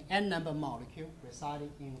having n number of molecules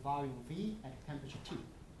residing in volume V at temperature T?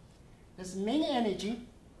 This mean energy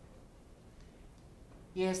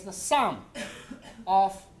is the sum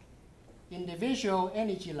of individual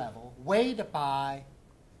energy level weighed by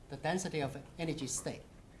the density of energy state.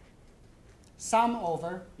 Sum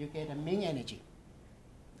over, you get a mean energy.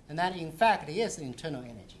 And that, in fact, is internal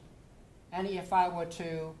energy. And if I were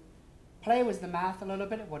to play with the math a little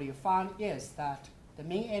bit, what you find is that the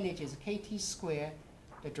mean energy is kT squared,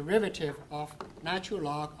 the derivative of natural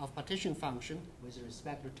log of partition function with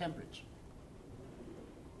respect to temperature.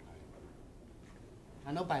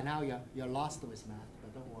 I know by now you're lost with math,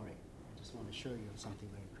 but don't worry. I just want to show you something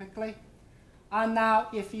very quickly. And now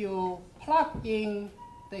if you plug in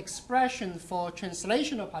the expression for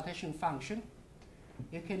translational partition function,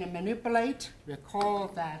 you can manipulate, recall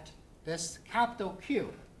that this capital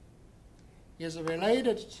Q is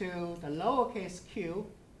related to the lowercase q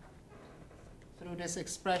through this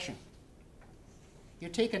expression. You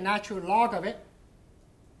take a natural log of it,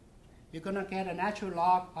 you're going to get a natural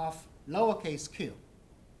log of lowercase q.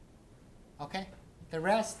 Okay? The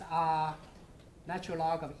rest are natural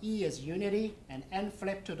log of E is unity and n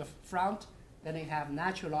flip to the front. Then you have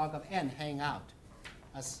natural log of n hang out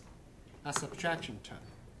as a subtraction term.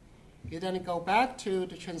 You then go back to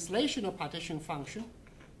the translational partition function.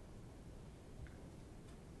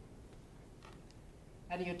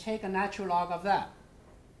 And you take a natural log of that.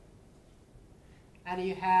 And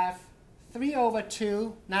you have 3 over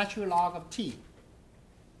 2 natural log of t.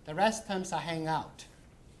 The rest terms are hang out.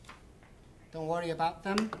 Don't worry about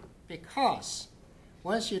them, because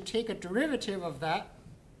once you take a derivative of that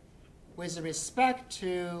with respect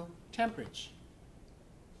to temperature,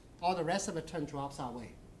 all the rest of the term drops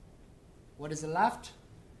away. What is left?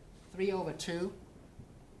 3 over 2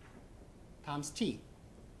 times t.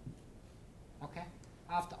 Okay?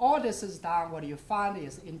 After all this is done, what you find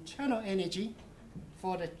is internal energy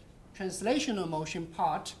for the translational motion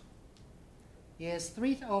part is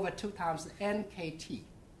 3 over 2 times nkt.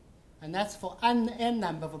 And that's for n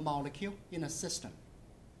number of molecules in a system.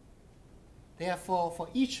 Therefore, for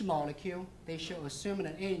each molecule, they should assume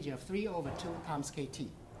an energy of 3 over 2 times kt.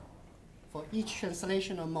 For each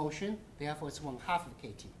translational motion, therefore, it's 1/2 of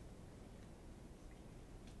kt.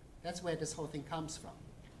 That's where this whole thing comes from.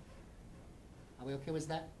 Are we okay with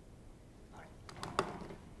that? All right.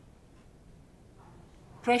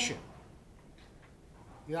 Pressure.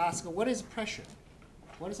 You ask, what is pressure?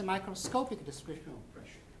 What is a microscopic description of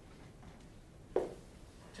pressure?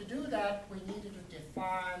 To do that, we needed to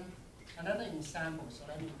define another ensemble, so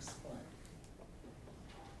let me explain.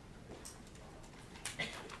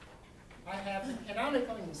 I have a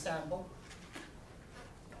canonical ensemble.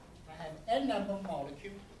 I have n number of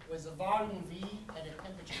molecules with a volume V at a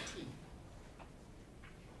temperature T.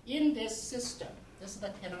 In this system, this is the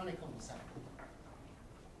canonical ensemble.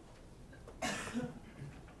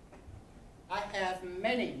 I have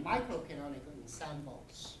many microcanonical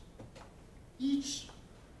ensembles. Each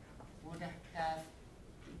would have,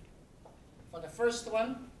 for the first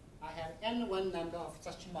one, I have n1 number of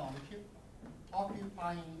such molecules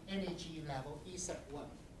occupying energy level E sub 1.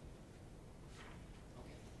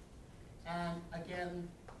 Okay. And again,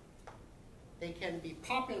 they can be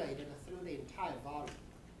populated through the entire volume.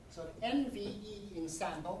 So the NVE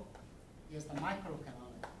ensemble is the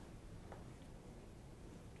microcanonical.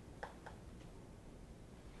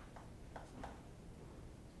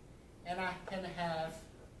 And I can have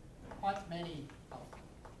quite many of them.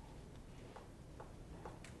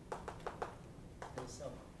 Okay,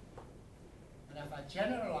 so, and if I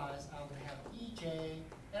generalize, I would have EJ,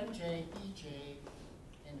 MJ, EJ,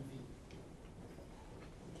 and V.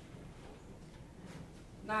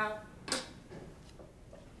 Now,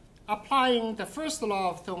 applying the first law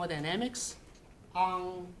of thermodynamics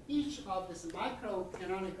on each of this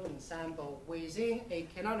microcanonical ensemble within a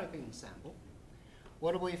canonical ensemble,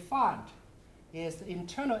 what we find is the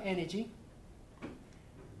internal energy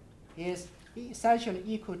is essentially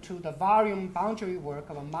equal to the volume boundary work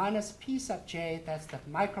of a minus P sub j, that's the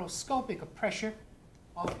microscopic pressure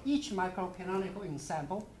of each microcanonical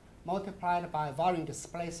ensemble multiplied by volume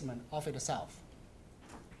displacement of itself.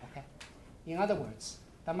 Okay? In other words,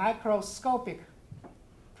 the microscopic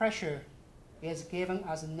pressure is given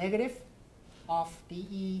as negative of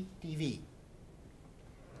dE dV.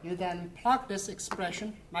 You then plug this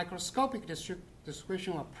expression, microscopic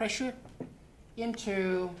description of pressure,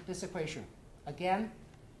 into this equation. Again,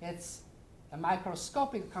 it's the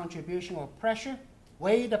microscopic contribution of pressure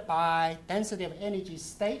weighed by density of energy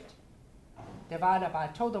state divided by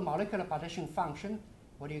total molecular partition function.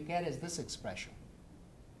 What you get is this expression.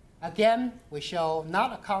 Again, we shall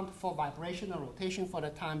not account for vibration or rotation for the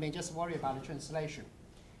time being, just worry about the translation.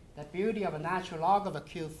 The beauty of a natural log of a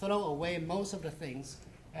Q, throw away most of the things,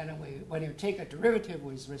 and when you take a derivative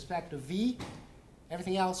with respect to V,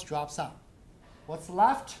 everything else drops out. What's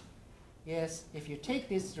left is if you take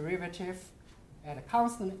this derivative at a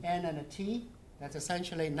constant n and a t, that's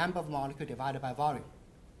essentially number of molecules divided by volume.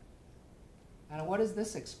 And what is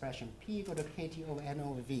this expression? P equal to kT over n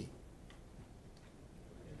over V.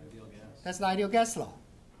 Ideal gas. That's the ideal gas law.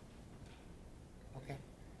 Okay.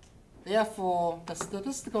 Therefore, the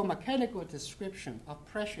statistical mechanical description of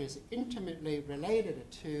pressure is intimately related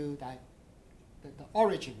to the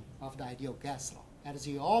origin of the ideal gas law. As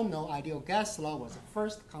you all know, ideal gas law was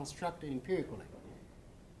first constructed empirically,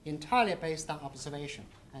 entirely based on observation.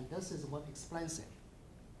 And this is what explains it.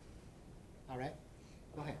 All right?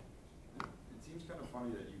 Go ahead. It seems kind of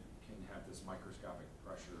funny that you can have this microscopic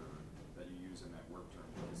pressure that you use in that work term.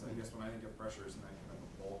 Because I guess when I think of pressure, isn't that kind of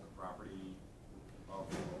a bulk property of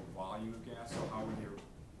the volume of gas? So how, when you're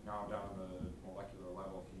now down on the molecular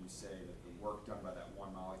level, can you say that the work done by that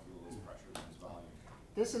one molecule is pressure times volume?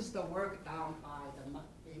 This is the work done by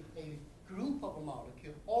a group of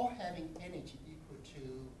molecules all having energy equal to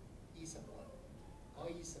E sub 1 or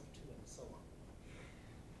E sub 2 and so on.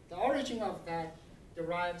 The origin of that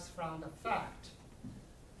derives from the fact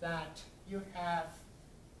that you have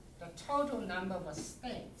the total number of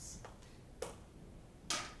states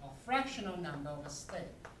or fractional number of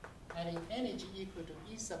states having energy equal to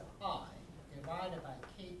E sub I divided by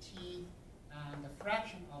kT, and the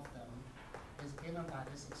fraction of them is given by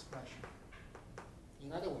this expression.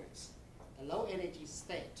 In other words, the low energy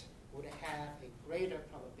state would have a greater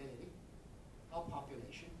probability of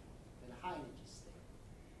population than a high energy state.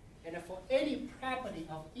 And for any property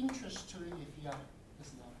of interest to you, if you are, this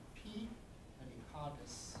is not P, let me call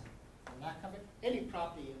this for lack of it, any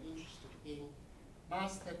property you're interested in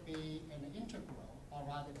must be an integral, or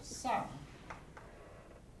rather the sum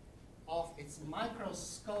of its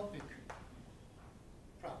microscopic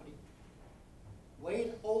property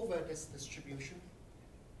weighed over this distribution.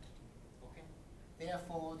 Okay?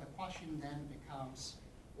 Therefore, the question then becomes,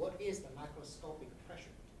 what is the microscopic pressure?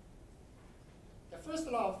 The first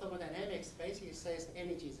law of thermodynamics basically says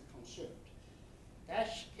energy is conserved. That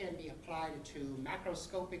can be applied to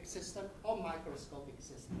macroscopic system or microscopic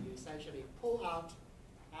system. You essentially pull out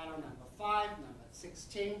atom number 5, number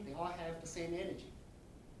 16, they all have the same energy.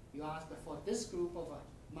 You ask for this group of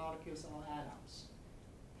molecules or atoms,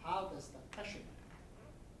 how does the pressure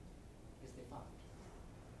is defined?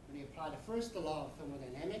 When you apply the first law of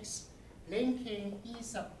thermodynamics, linking E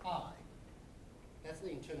sub I, that's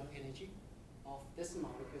the internal energy of this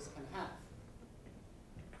molecules can have,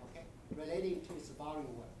 okay, relating to its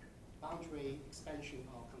volume work, boundary expansion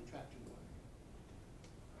or contraction work.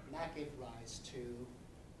 And that gave rise to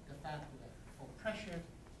the fact that for pressure,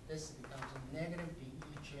 this becomes a negative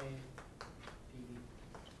dEj dV.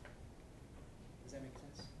 Does that make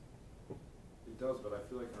sense? It does, but I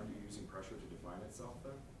feel like aren't you using pressure to define itself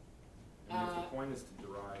then? And if the point is to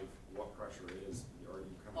derive what pressure is, are you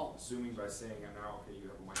kind of assuming by saying now, okay, you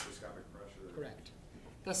have a microscopic pressure? Correct.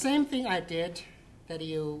 The same thing I did that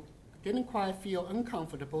you didn't quite feel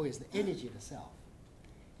uncomfortable is the energy itself.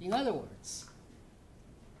 In other words,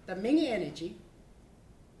 the mean energy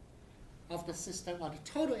of the system, or the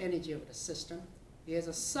total energy of the system, is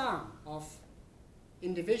a sum of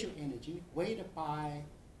individual energy weighed by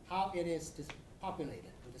how it is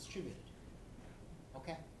populated and distributed.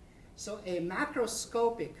 Okay? So a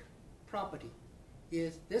macroscopic property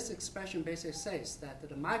is, this expression basically says that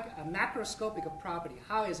a macroscopic property,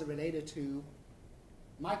 how is it related to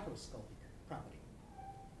microscopic property?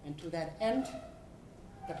 And to that end,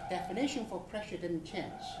 the definition for pressure didn't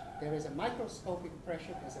change. There is a microscopic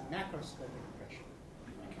pressure, there's a macroscopic pressure.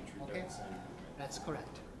 You can treat Okay? that the same. That's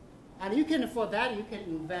correct. And you can, for that, you can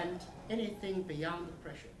invent anything beyond the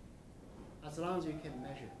pressure, as long as you can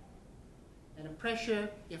measure. And the pressure,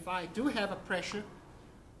 if I do have a pressure,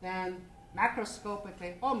 then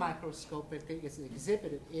macroscopically or microscopically is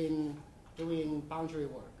exhibited in doing boundary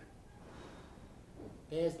work.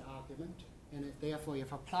 There's the argument. And therefore,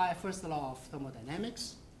 if I apply first law of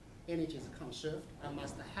thermodynamics, energy is conserved, I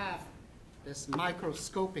must have this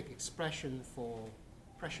microscopic expression for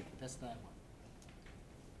pressure. That's that one.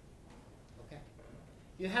 Okay?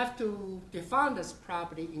 You have to define this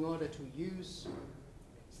property in order to use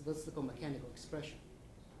statistical mechanical expression.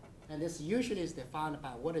 And this usually is defined by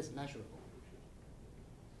what is measurable.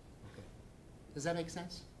 Okay. Does that make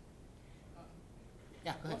sense?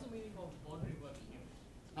 Yeah, go ahead. What's the meaning of boundary work here?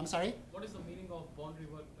 I'm sorry? What is the meaning of boundary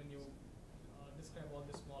work when you describe all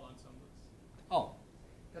these small ensembles? Oh,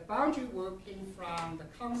 the boundary work came from the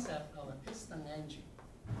concept of a piston engine.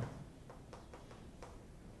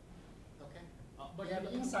 Okay? But You have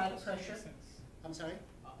in the inside microscopic pressure. sense, I'm sorry?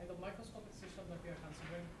 in the microscopic system that we are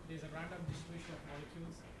considering, there is a random distribution of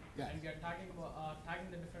molecules, Yes. and we are tagging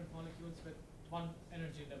the different molecules with one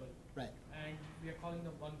energy level, Right. and we are calling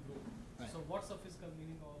them one group. Right. So what's the physical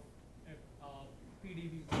meaning of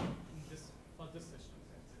PDB in this, for this system,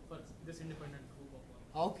 for this independent group of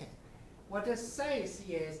molecules? Okay. What this says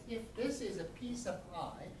is if this is a piece of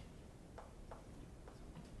I,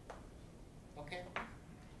 okay,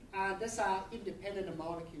 and these are independent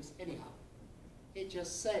molecules anyhow, it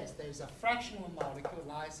just says there's a fractional molecule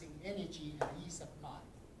lies in energy and E sub I.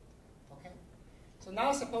 Okay? So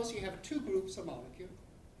now suppose you have two groups of molecules,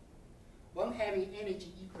 one having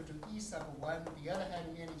energy equal to E sub 1, the other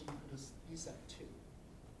having energy equal to E sub 2.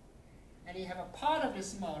 And you have a part of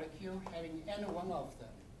this molecule having any one of them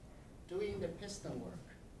doing the piston work.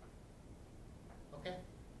 Okay?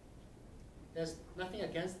 There's nothing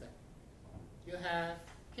against that. You have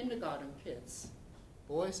kindergarten kids,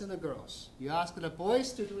 boys and the girls. You ask the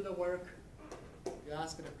boys to do the work, you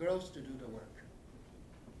ask the girls to do the work.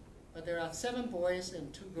 But there are 7 boys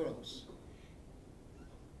and 2 girls.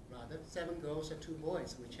 Rather, 7 girls and 2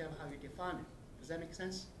 boys, whichever how you define it. Does that make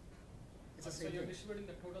sense? It's the So same you're thing. distributing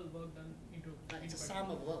the total work done into It's a independent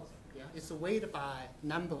sum of groups. work. Yeah? It's weighted by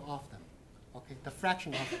number of them. Okay, the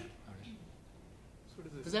fraction of them. All right.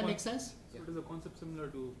 So Does that make sense? So it is a concept similar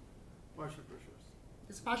to partial pressures.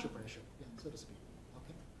 It's partial pressure, yeah, so to speak.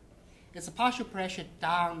 Okay. It's a partial pressure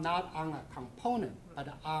down not on a component, but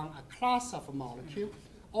on a class of a molecule,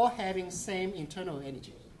 all having same internal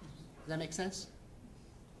energy. Does that make sense?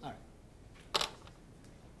 All right.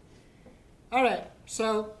 All right,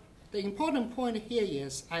 so the important point here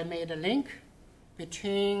is I made a link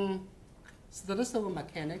between statistical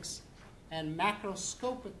mechanics and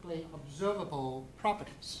macroscopically observable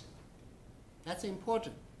properties. That's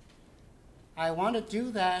important. I want to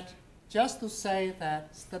do that just to say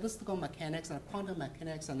that statistical mechanics and quantum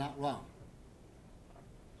mechanics are not wrong.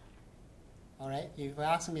 All right, if you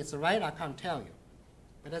ask me it's right, I can't tell you.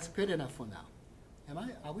 But that's good enough for now.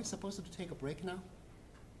 Are we supposed to take a break now?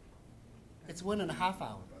 It's 1.5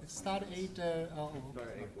 hours. It started 8, Not at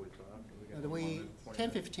 8:45. we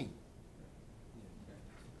 10:15.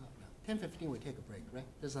 10:15 we take a break, right?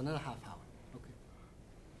 There's another half hour. Okay.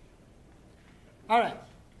 All right.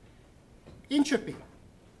 Entropy.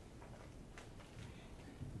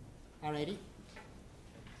 Alrighty.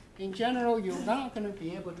 In general, you're not going to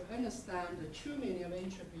be able to understand the true meaning of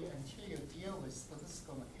entropy until you deal with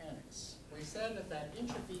statistical mechanics. We said that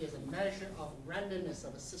entropy is a measure of randomness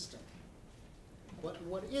of a system.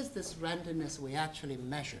 What is this randomness we actually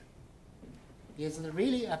measure? Is it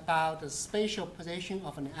really about the spatial position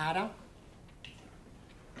of an atom?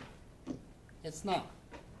 It's not.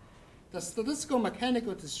 The statistical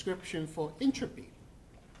mechanical description for entropy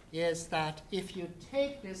is that if you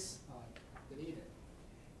take this, delete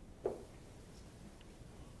it.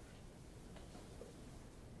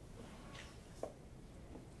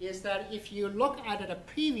 Is that if you look at the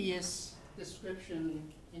previous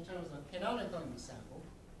description in terms of canonical ensemble,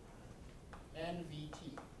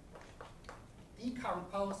 NVT,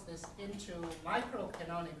 decompose this into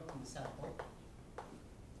micro-canonical ensemble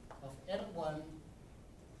of N1,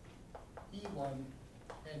 E1,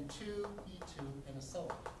 N2, E2, and so on.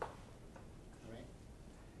 All right?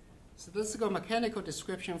 Statistical mechanical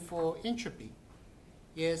description for entropy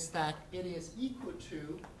is that it is equal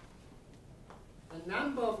to the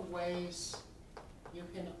number of ways you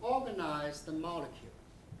can organize the molecule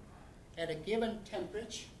at a given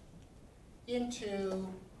temperature into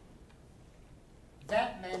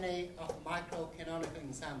that many of micro-canonical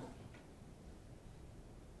ensemble.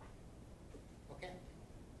 Okay?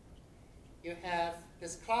 You have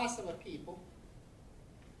this class of people.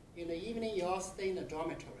 In the evening, you all stay in the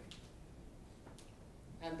dormitory.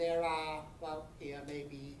 And there are, well, here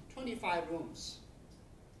maybe 25 rooms.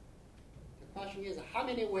 The question is, how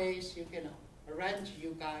many ways you can arrange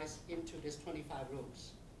you guys into these 25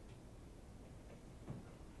 rooms?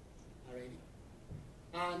 Alrighty.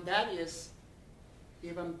 And that is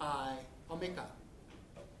given by omega.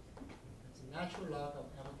 It's a natural log of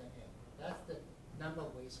omega n. That's the number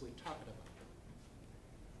of ways we talked about.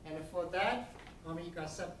 And for that, omega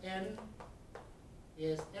sub n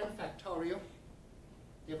is n factorial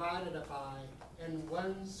divided by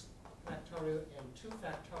n1 factorial, n2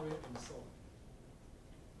 factorial, and so on.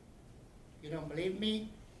 You don't believe me?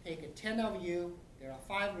 Take 10 of you. There are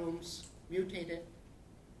 5 rooms mutated,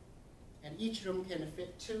 and each room can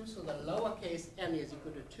fit 2. So the lowercase n is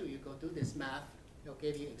equal to 2. You go do this math. It'll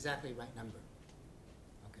give you exactly right number.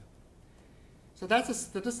 Okay. So that's a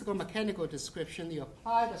statistical mechanical description. You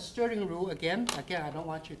apply the Stirling rule again. Again, I don't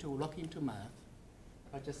want you to look into math,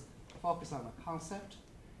 but just focus on the concept.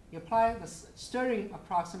 You apply the Stirling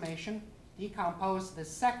approximation, decompose the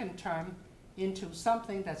second term into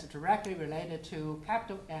something that's directly related to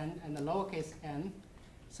capital N and the lowercase n.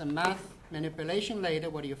 Some math manipulation later,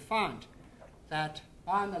 what do you find? That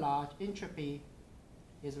by and large, entropy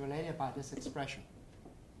is related by this expression.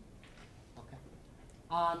 Okay.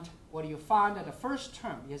 And what do you find that the first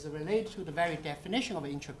term is related to the very definition of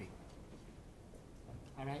entropy.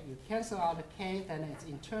 All right, you cancel out the K, then it's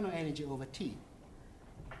internal energy over T.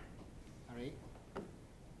 All right.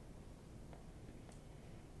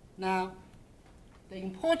 Now, the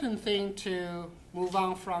important thing to move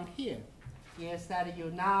on from here is that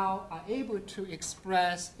you now are able to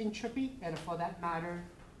express entropy, and for that matter,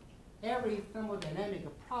 every thermodynamic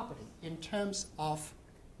property in terms of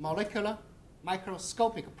molecular,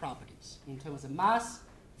 microscopic properties, in terms of mass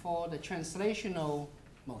for the translational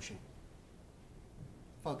motion.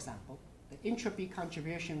 For example, the entropy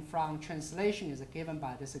contribution from translation is given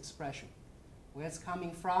by this expression. Where it's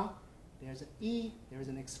coming from, there's an E, there's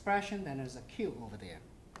an expression, then there's a Q over there.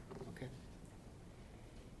 Okay.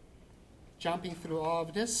 Jumping through all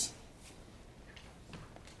of this,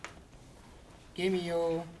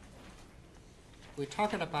 we're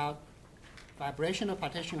talking about vibrational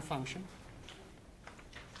partition function.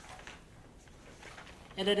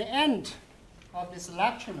 And at the end of this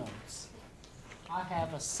lecture notes, I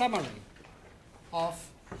have a summary of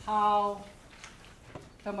how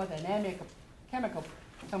thermodynamic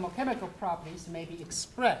thermochemical properties may be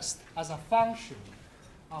expressed as a function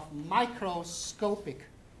of microscopic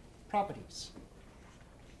properties.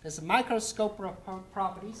 These microscopic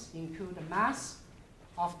properties include the mass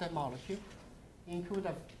of the molecule, include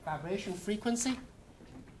the vibration frequency,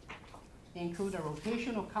 include the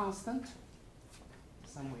rotational constant,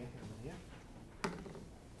 somewhere over there.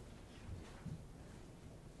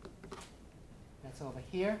 That's over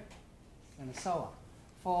here, and so on.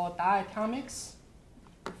 For diatomics,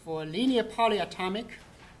 for linear polyatomic,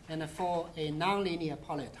 and for a nonlinear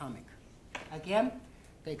polyatomic. Again,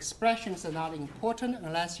 the expressions are not important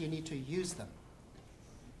unless you need to use them.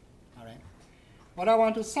 All right. What I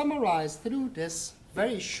want to summarize through this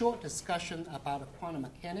very short discussion about quantum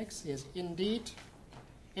mechanics is indeed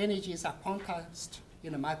energies are quantized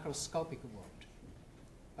in a microscopic world.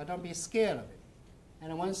 But don't be scared of it.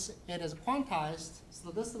 And once it is quantized,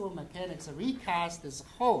 statistical mechanics recast this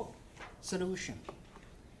whole solution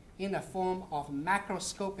in the form of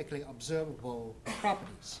macroscopically observable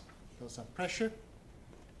properties. Those are pressure,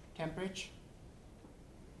 temperature,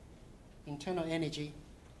 internal energy,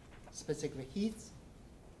 specific heat,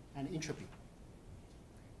 and entropy.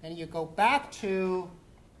 Then you go back to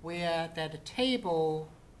where that table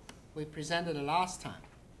we presented the last time.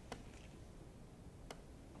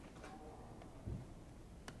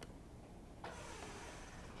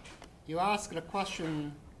 You ask the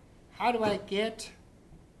question, how do I get,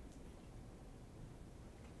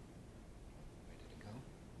 where did it go?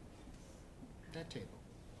 That table.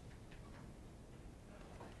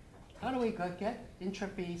 How do we get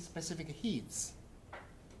entropy specific heats?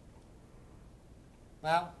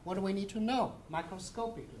 Well, what do we need to know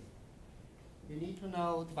microscopically? You need to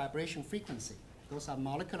know the vibration frequency. Those are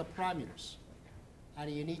molecular parameters.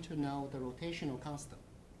 And you need to know the rotational constant.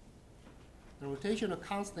 The rotational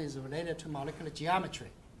constant is related to molecular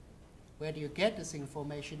geometry. Where do you get this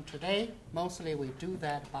information? Today, mostly we do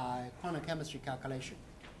that by quantum chemistry calculation.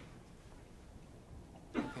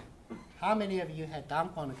 Okay. How many of you had done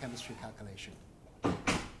quantum chemistry calculation?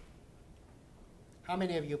 How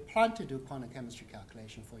many of you plan to do quantum chemistry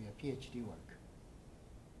calculation for your PhD work?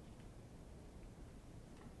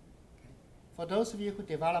 Okay. For those of you who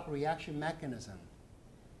develop reaction mechanism,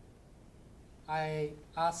 I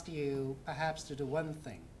ask you perhaps to do one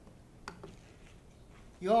thing.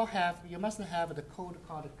 You must have the code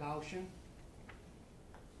called Gaussian.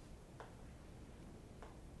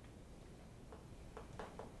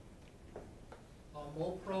 Or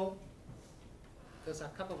MoPro. there's a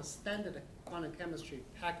couple of standard quantum chemistry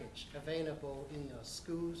package available in your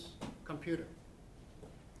school's computer.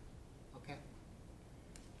 Okay?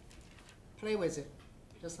 Play with it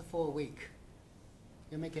just for a week.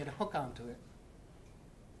 You may get a hook onto it.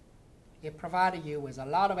 It provided you with a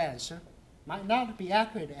lot of answer. Might not be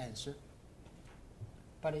accurate answer,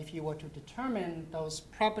 but if you were to determine those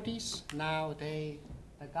properties, now the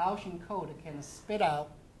Gaussian code can spit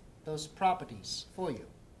out those properties for you.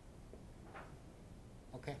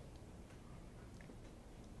 Okay?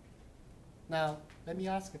 Now, let me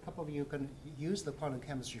ask a couple of you can use the quantum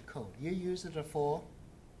chemistry code. You use it for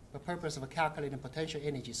the purpose of calculating potential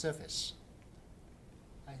energy surface.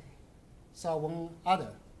 I saw one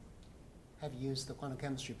other have used the quantum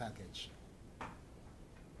chemistry package.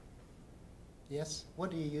 Yes?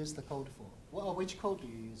 What do you use the code for? Well, which code do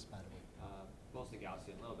you use, by the way? Mostly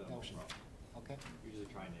Gaussian, a little bit of Gaussian. Prof. Okay. Usually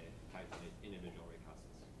trying to calculate individual rate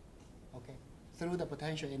constants. Okay. Through the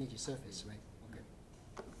potential energy surface, right? Okay.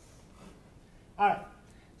 All right.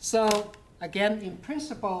 So again, in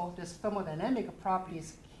principle, these thermodynamic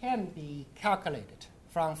properties can be calculated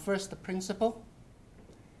from first principle.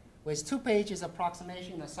 With 2 pages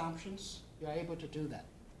approximation assumptions, you are able to do that,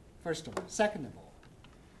 first of all. Second of all,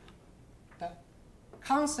 the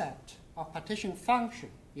concept of partition function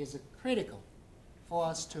is critical for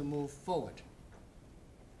us to move forward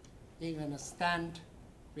in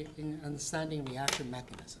understanding reaction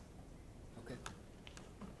mechanism. Okay?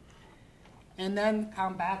 And then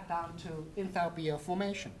come back down to enthalpy of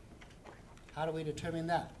formation. How do we determine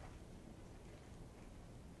that?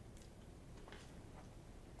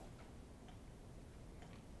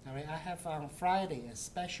 All right, I have on Friday a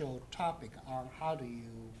special topic on how do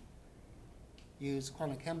you use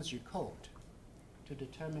quantum chemistry code to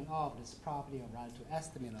determine all of this property or rather to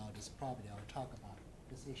estimate all this property. I'll talk about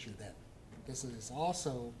this issue then. This is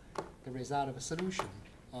also the result of a solution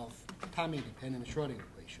of time-independent Schrodinger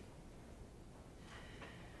equation.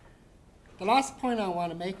 The last point I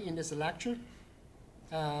want to make in this lecture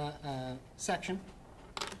section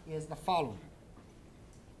is the following.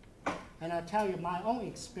 And I'll tell you my own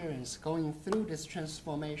experience going through this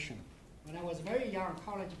transformation. When I was a very young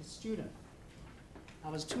college student, I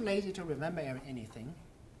was too lazy to remember anything,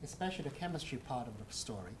 especially the chemistry part of the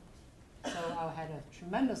story. So I had a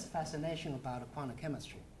tremendous fascination about quantum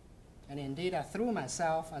chemistry. And indeed, I threw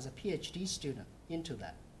myself as a PhD student into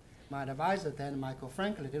that. My advisor then, Michael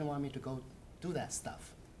Franklin, didn't want me to go do that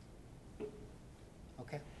stuff.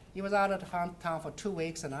 Okay? He was out of town for 2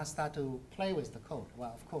 weeks, and I started to play with the code.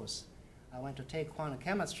 Well, of course, I went to take quantum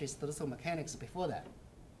chemistry, statistical mechanics before that.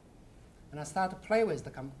 And I started to play with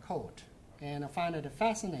the code. And I found it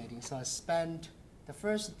fascinating, so I spent the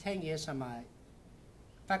first 10 years of my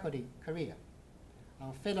faculty career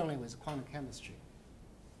fiddling with quantum chemistry.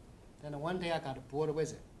 Then one day I got bored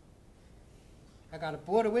with it. I got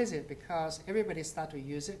bored with it because everybody started to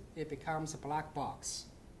use it. It becomes a black box.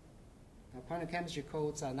 Now, quantum chemistry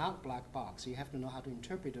codes are not black box. You have to know how to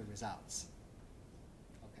interpret the results.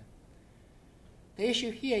 Okay. The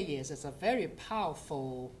issue here is it's a very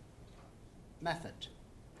powerful method.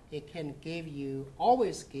 It can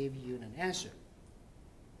always give you an answer.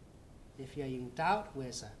 If you're in doubt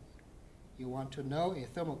with you want to know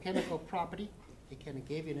a thermochemical property, it can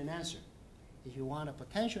give you an answer. If you want a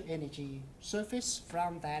potential energy surface,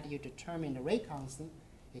 from that you determine the rate constant,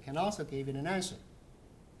 it can also give you an answer.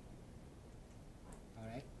 All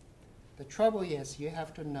right? The trouble is you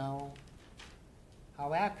have to know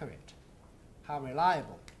how accurate, how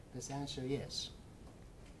reliable this answer is.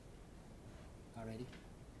 Alrighty?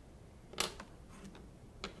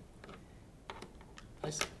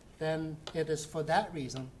 Then it is for that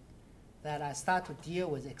reason that I start to deal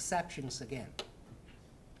with exceptions again.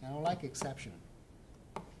 I don't like exception.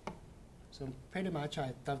 So pretty much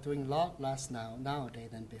I start doing a lot less nowadays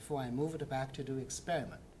than before I moved back to do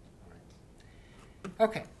experiment. All right.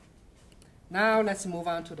 Okay. Now let's move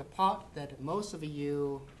on to the part that most of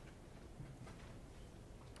you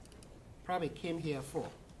probably came here for.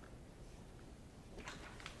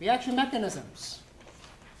 Reaction mechanisms.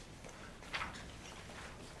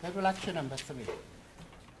 Maybe lecture number 3.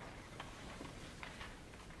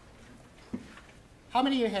 How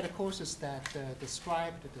many of you had courses that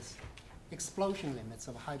described the explosion limits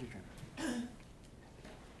of hydrogen?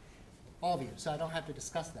 All of you, so I don't have to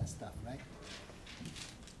discuss that stuff, right?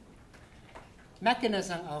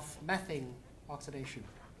 Mechanism of methane oxidation.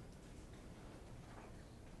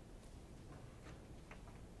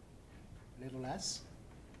 A little less.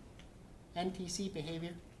 NTC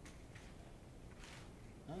behavior.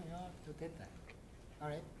 Oh, you did that. All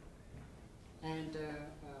right. And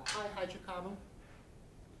high hydrocarbon.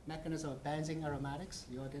 Mechanism of benzene aromatics.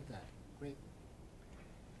 You all did that. Great.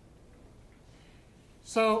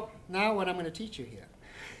 So now what I'm going to teach you here.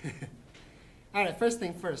 All right, first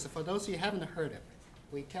thing first, for those of you who haven't heard it,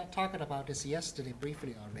 we talked about this yesterday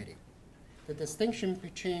briefly already. The distinction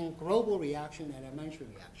between global reaction and elementary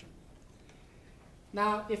reaction.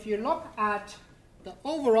 Now, if you look at the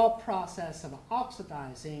overall process of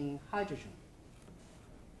oxidizing hydrogen,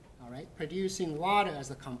 all right, producing water as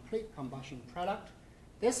a complete combustion product,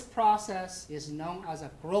 this process is known as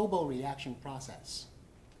a global reaction process.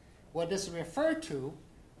 What this refers to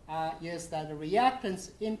is that the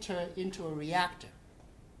reactants enter into a reactor,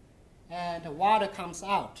 and the water comes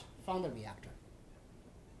out from the reactor.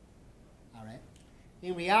 All right.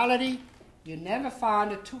 In reality, you never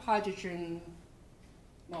find a two hydrogen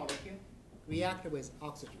molecule react with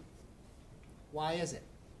oxygen. Why is it?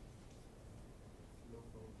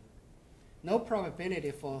 No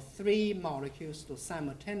probability for three molecules to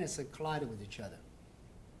simultaneously collide with each other.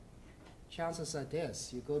 Chances are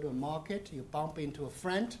this: you go to a market, you bump into a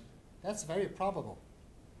friend, that's very probable.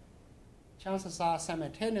 Chances are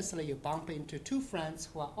simultaneously you bump into two friends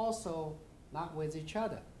who are also not with each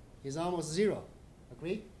other. It's almost zero.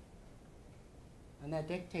 Agree? And that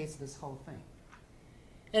dictates this whole thing.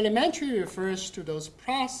 Elementary refers to those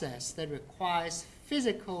processes that requires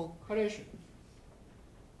physical collision,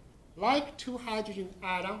 like two hydrogen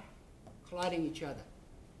atoms colliding each other.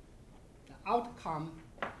 The outcome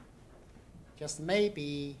just may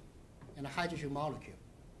be in a hydrogen molecule.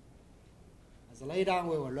 As later on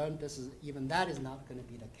we will learn, even that is not going to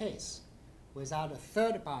be the case. Without a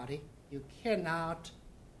third body, you cannot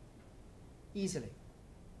easily,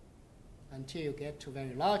 until you get to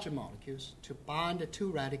very large molecules, to bind the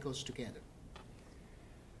two radicals together.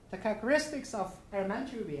 The characteristics of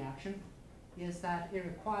elementary reaction is that it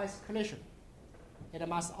requires collision. It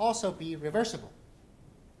must also be reversible.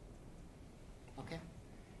 Okay?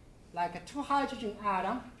 Like a two hydrogen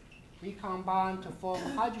atom, we combine to form a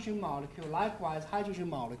hydrogen molecule. Likewise, hydrogen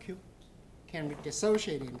molecule can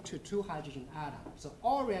dissociate into two hydrogen atoms. So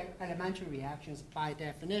all elementary reactions, by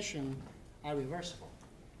definition, are reversible.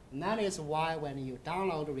 And that is why when you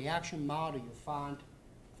download the reaction model, you find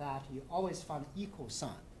that you always find equal sign.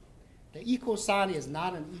 The equal sign is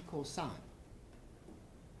not an equal sign.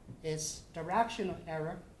 It's directional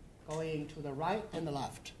error going to the right and the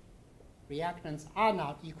left. Reactants are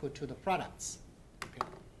not equal to the products. Okay?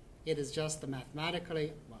 It is just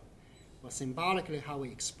mathematically, or symbolically, how we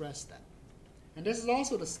express that. And this is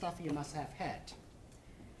also the stuff you must have had.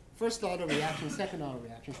 First order reaction, second order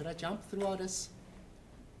reaction. Should I jump through all this?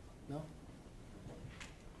 No? All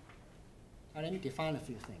right, let me define a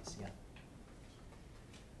few things. Yeah.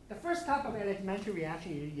 The first type of elementary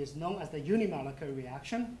reaction is known as the unimolecular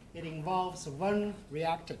reaction. It involves one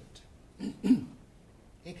reactant.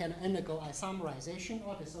 It can undergo isomerization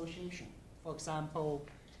or dissociation. For example,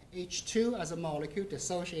 H2 as a molecule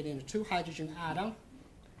dissociated into two hydrogen atoms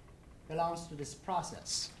belongs to this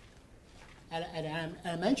process. At an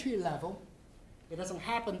elementary level, it doesn't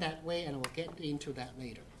happen that way, and we'll get into that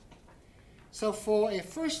later. So for a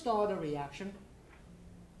first order reaction,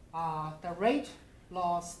 the rate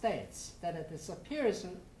law states that the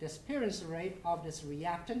disappearance rate of this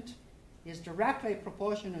reactant is directly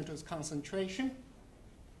proportional to its concentration,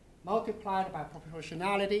 multiplied by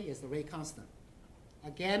proportionality is the rate constant.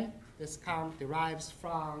 Again, this count derives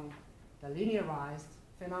from the linearized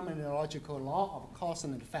phenomenological law of cause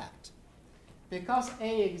and effect. Because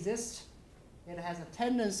A exists, it has a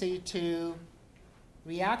tendency to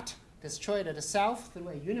react, destroy itself through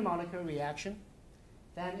a unimolecular reaction.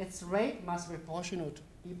 Then its rate must be proportional to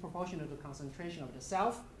the concentration of the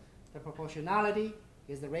self. The proportionality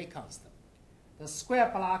is the rate constant. The square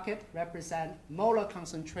bracket represents molar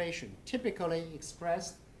concentration, typically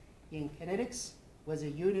expressed in kinetics with a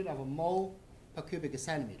unit of a mole per cubic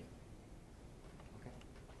centimeter.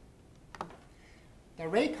 Okay. The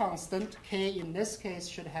rate constant, K, in this case,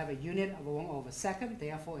 should have a unit of 1/2.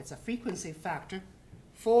 Therefore, it's a frequency factor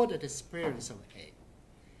for the disappearance of A.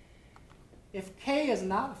 If K is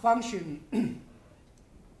not a function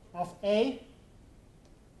of A,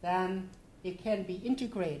 then it can be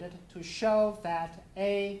integrated to show that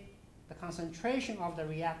A, the concentration of the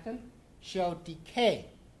reactant, shall decay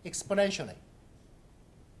exponentially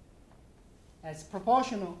as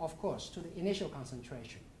proportional, of course, to the initial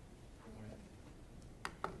concentration.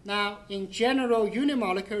 Now, in general,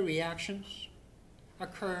 unimolecular reactions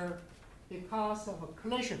occur because of a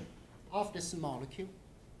collision of this molecule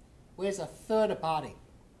with a third body.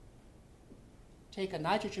 Take a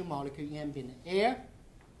nitrogen molecule in air.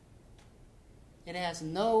 It has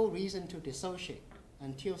no reason to dissociate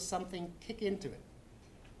until something kicks into it.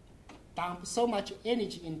 dump so much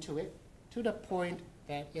energy into it to the point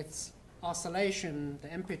that its oscillation,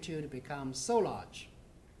 the amplitude becomes so large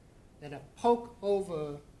that a poke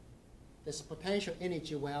over this potential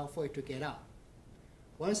energy well for it to get out.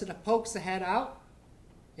 Once it pokes the head out,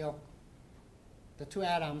 the two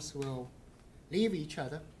atoms will leave each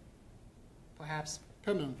other, perhaps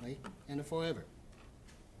permanently and forever.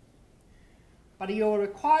 But you'll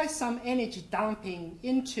require some energy dumping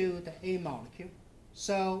into the A molecule.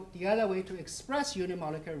 So the other way to express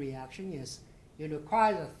unimolecular reaction is you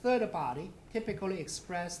require a third body, typically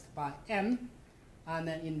expressed by M, and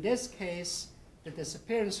then in this case, the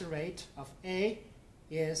disappearance rate of A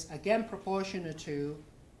is again proportional to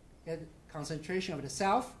the concentration of the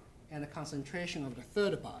self and the concentration of the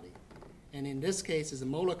third body. And in this case, is the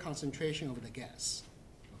molar concentration of the gas.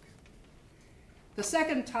 Okay. The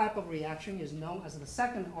second type of reaction is known as the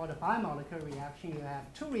second order bimolecular reaction. You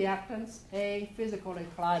have two reactants, A physically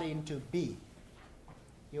collide into B.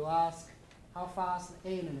 You ask how fast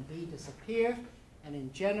A and B disappear, and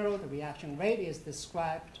in general, the reaction rate is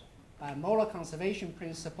described by molar conservation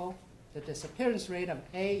principle. The disappearance rate of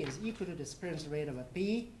A is equal to the disappearance rate of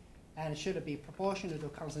B, and should be proportional to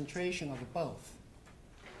concentration of both.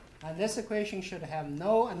 And this equation should have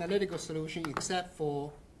no analytical solution except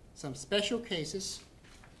for some special cases.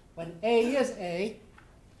 When A is A,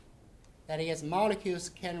 that is, molecules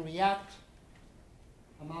can react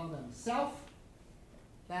among themselves,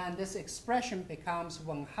 then this expression becomes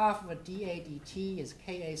 1/2 of dA dt is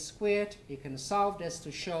Ka squared. You can solve this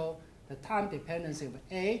to show the time dependency of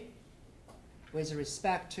A with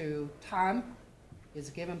respect to time is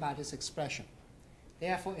given by this expression.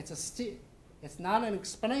 Therefore, it's not an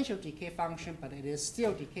exponential decay function, but it is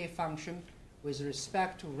still a decay function with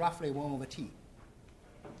respect to roughly 1/T.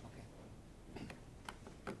 Okay.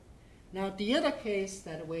 Now, the other case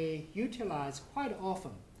that we utilize quite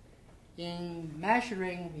often in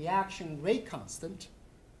measuring reaction rate constant,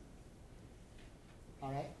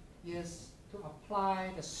 is to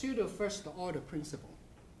apply the pseudo first order principle.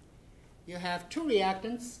 You have two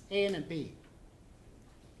reactants, A and B.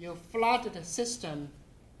 You flood the system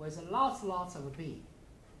with lots of B,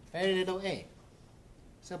 very little A.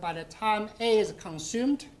 So by the time A is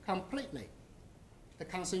consumed completely, the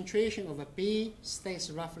concentration of a B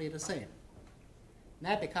stays roughly the same.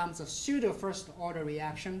 That becomes a pseudo first order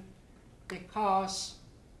reaction because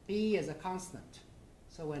B is a constant.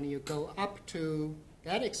 So when you go up to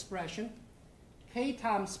that expression, K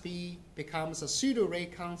times B becomes a pseudo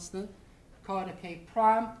rate constant called K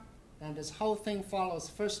prime, and this whole thing follows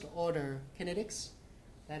first order kinetics.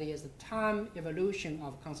 That is, the time evolution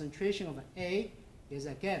of concentration of A is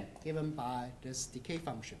again given by this decay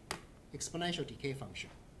function, exponential decay function.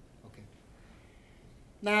 Okay.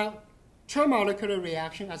 Now, termomolecular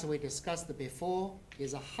reaction, as we discussed before,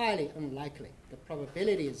 is highly unlikely. The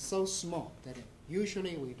probability is so small that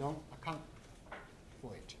usually we don't account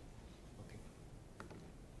for it. Okay.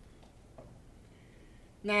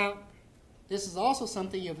 Now, this is also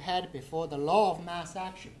something you've had before, the law of mass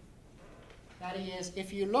action. That is,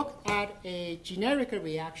 if you look at a generic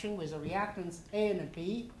reaction with the reactants A and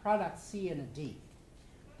B, products C and D,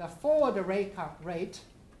 the forward rate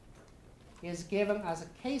is given as a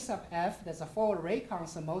K sub F, that's a forward rate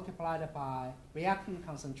constant multiplied by reactant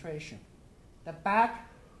concentration. The back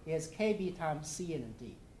is KB times C and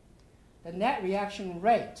D. The net reaction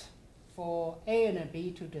rate for A and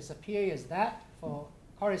B to disappear is that for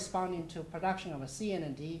corresponding to production of a C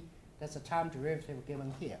and D, that's a time derivative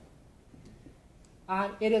given here.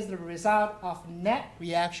 And it is the result of net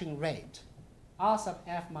reaction rate, R sub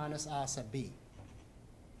F minus R sub B.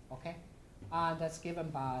 Okay? And that's given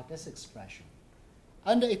by this expression.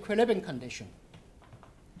 Under equilibrium condition,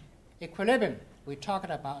 equilibrium, we talked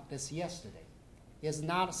about this yesterday, is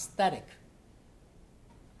not static.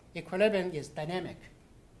 Equilibrium is dynamic.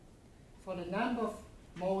 For the number of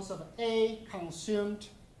moles of A consumed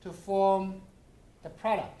to form the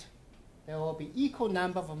product, there will be equal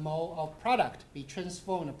number of mole of product be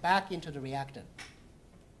transformed back into the reactant.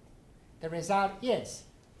 The result is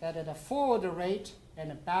that the forward rate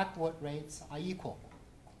and the backward rates are equal.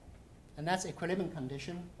 And that's equilibrium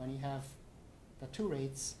condition when you have the two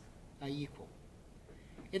rates are equal.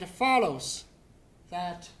 It follows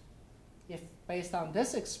that if based on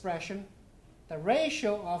this expression, the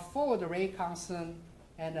ratio of forward rate constant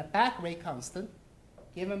and the back rate constant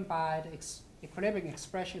given by the equilibrium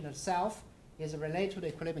expression itself is related to the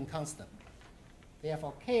equilibrium constant.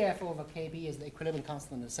 Therefore, Kf over Kb is the equilibrium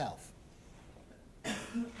constant itself.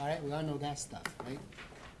 All right, we all know that stuff, right?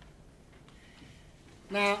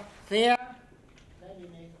 Now, let me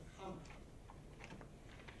make a comment.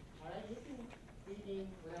 All right, you can begin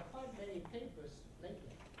without are quite many papers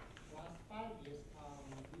lately, last 5 years, on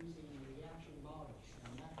using reaction models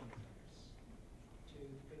and mechanisms to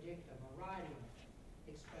predict a variety of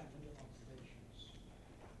experimental observations.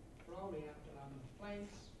 Flow reactor laminar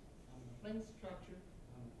flames, laminar flame structure,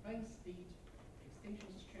 laminar flame speed, extinction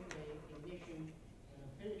strain rate, ignition, and I'm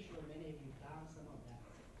pretty sure many of you done some of that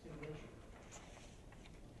simulation.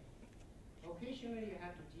 Occasionally, you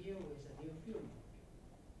have to deal with a new field mode.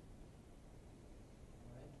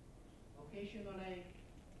 All right? Occasionally,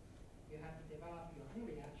 you have to develop your own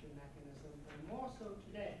reaction mechanism, and more so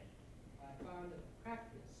today, I found the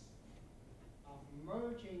practice of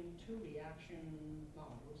merging two reaction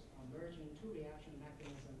models, or merging two reaction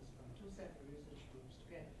mechanisms from two separate research groups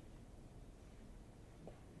together.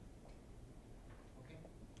 Okay?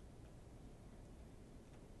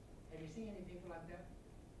 Have you seen any people like that?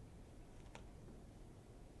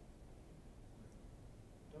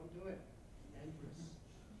 Don't do it. Dangerous.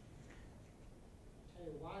 Tell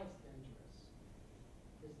you why it's dangerous.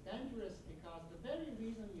 It's dangerous because the very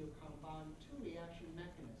reason you combine two reaction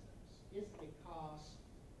mechanisms is because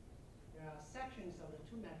there are sections of the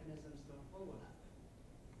two mechanisms don't overlap.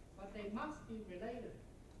 But they must be related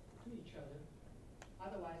to each other.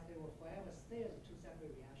 Otherwise, they will forever stay as two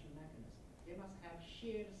separate reaction mechanisms. They must have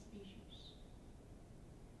shared species.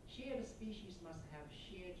 Shared species must have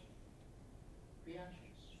shared reactions.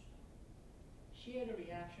 Shared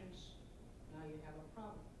reactions, now you have a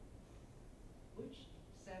problem. Which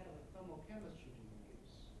set of thermochemistry do you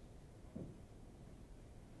use?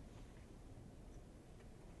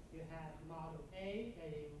 You have model A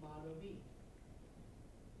and model B.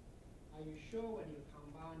 Are you sure when you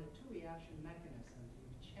combine the two reaction mechanisms, you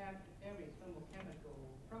check every thermochemical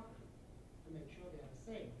property to make sure they are the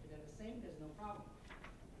same? If they're the same, there's no problem.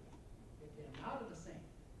 If they're not the same,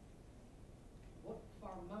 what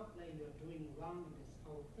fundamentally you're doing wrong in this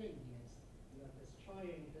whole thing is you're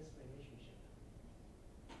destroying this relationship.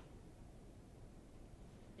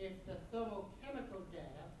 If the thermochemical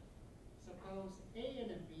data, suppose A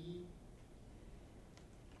and B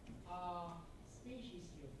are species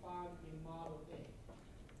you found in model A,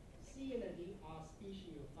 C and D are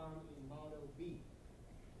species you found in model B.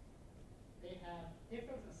 They have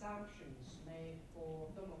different assumptions made for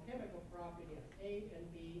thermochemical property of A and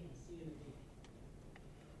B and C and D.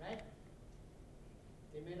 Right?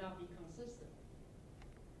 They may not be consistent.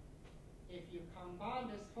 If you combine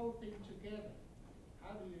this whole thing together,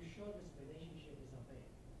 how do you show this relationship is obeyed?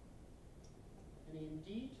 And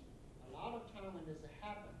indeed, a lot of time when this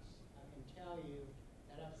happens, I can tell you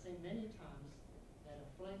that I've seen many times that a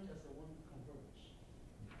flame just won't converge.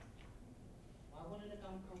 Why wouldn't it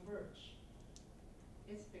converge?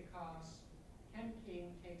 It's because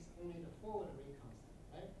chemking takes only the forward rate constant,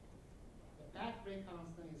 right? The back rate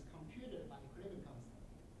constant is computed by equilibrium constant.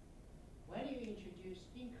 When you introduce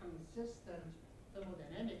inconsistent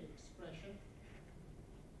thermodynamic expression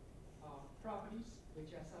properties,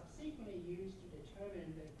 which are subsequently used to determine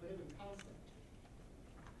the equilibrium constant,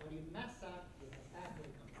 what you mess up is the back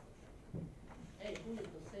rate constant. Hey, who is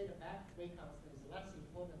to say the back rate constant is less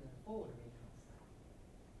important than the forward rate constant?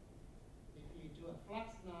 If you do a flux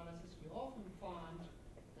analysis, you often find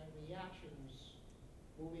that reactions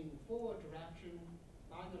moving forward direction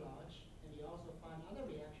by and large, and you also find other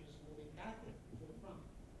reactions moving backward to the front.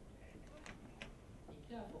 Be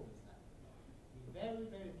careful with that. Be very,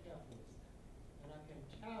 very careful with that. And I can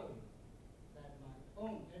tell you that my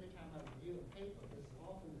own, every time I review a paper, this is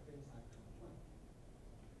often the things I complain.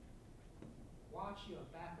 Watch your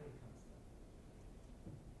back rate constant.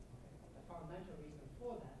 Okay. The fundamental reason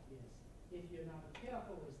for that is if you're not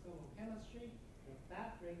careful with thermochemistry, the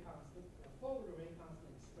back rate constant, the forward rate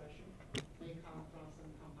constant expression may come from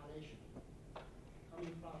some compilation,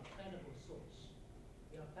 coming from a credible source.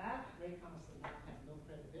 Your back rate constant now have no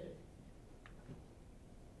credibility.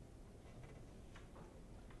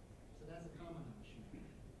 So that's a common issue.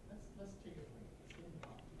 Let's take a break. Let's think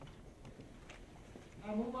about it.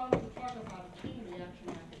 I'll move on to talk about chain reaction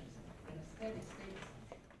mechanism and a steady state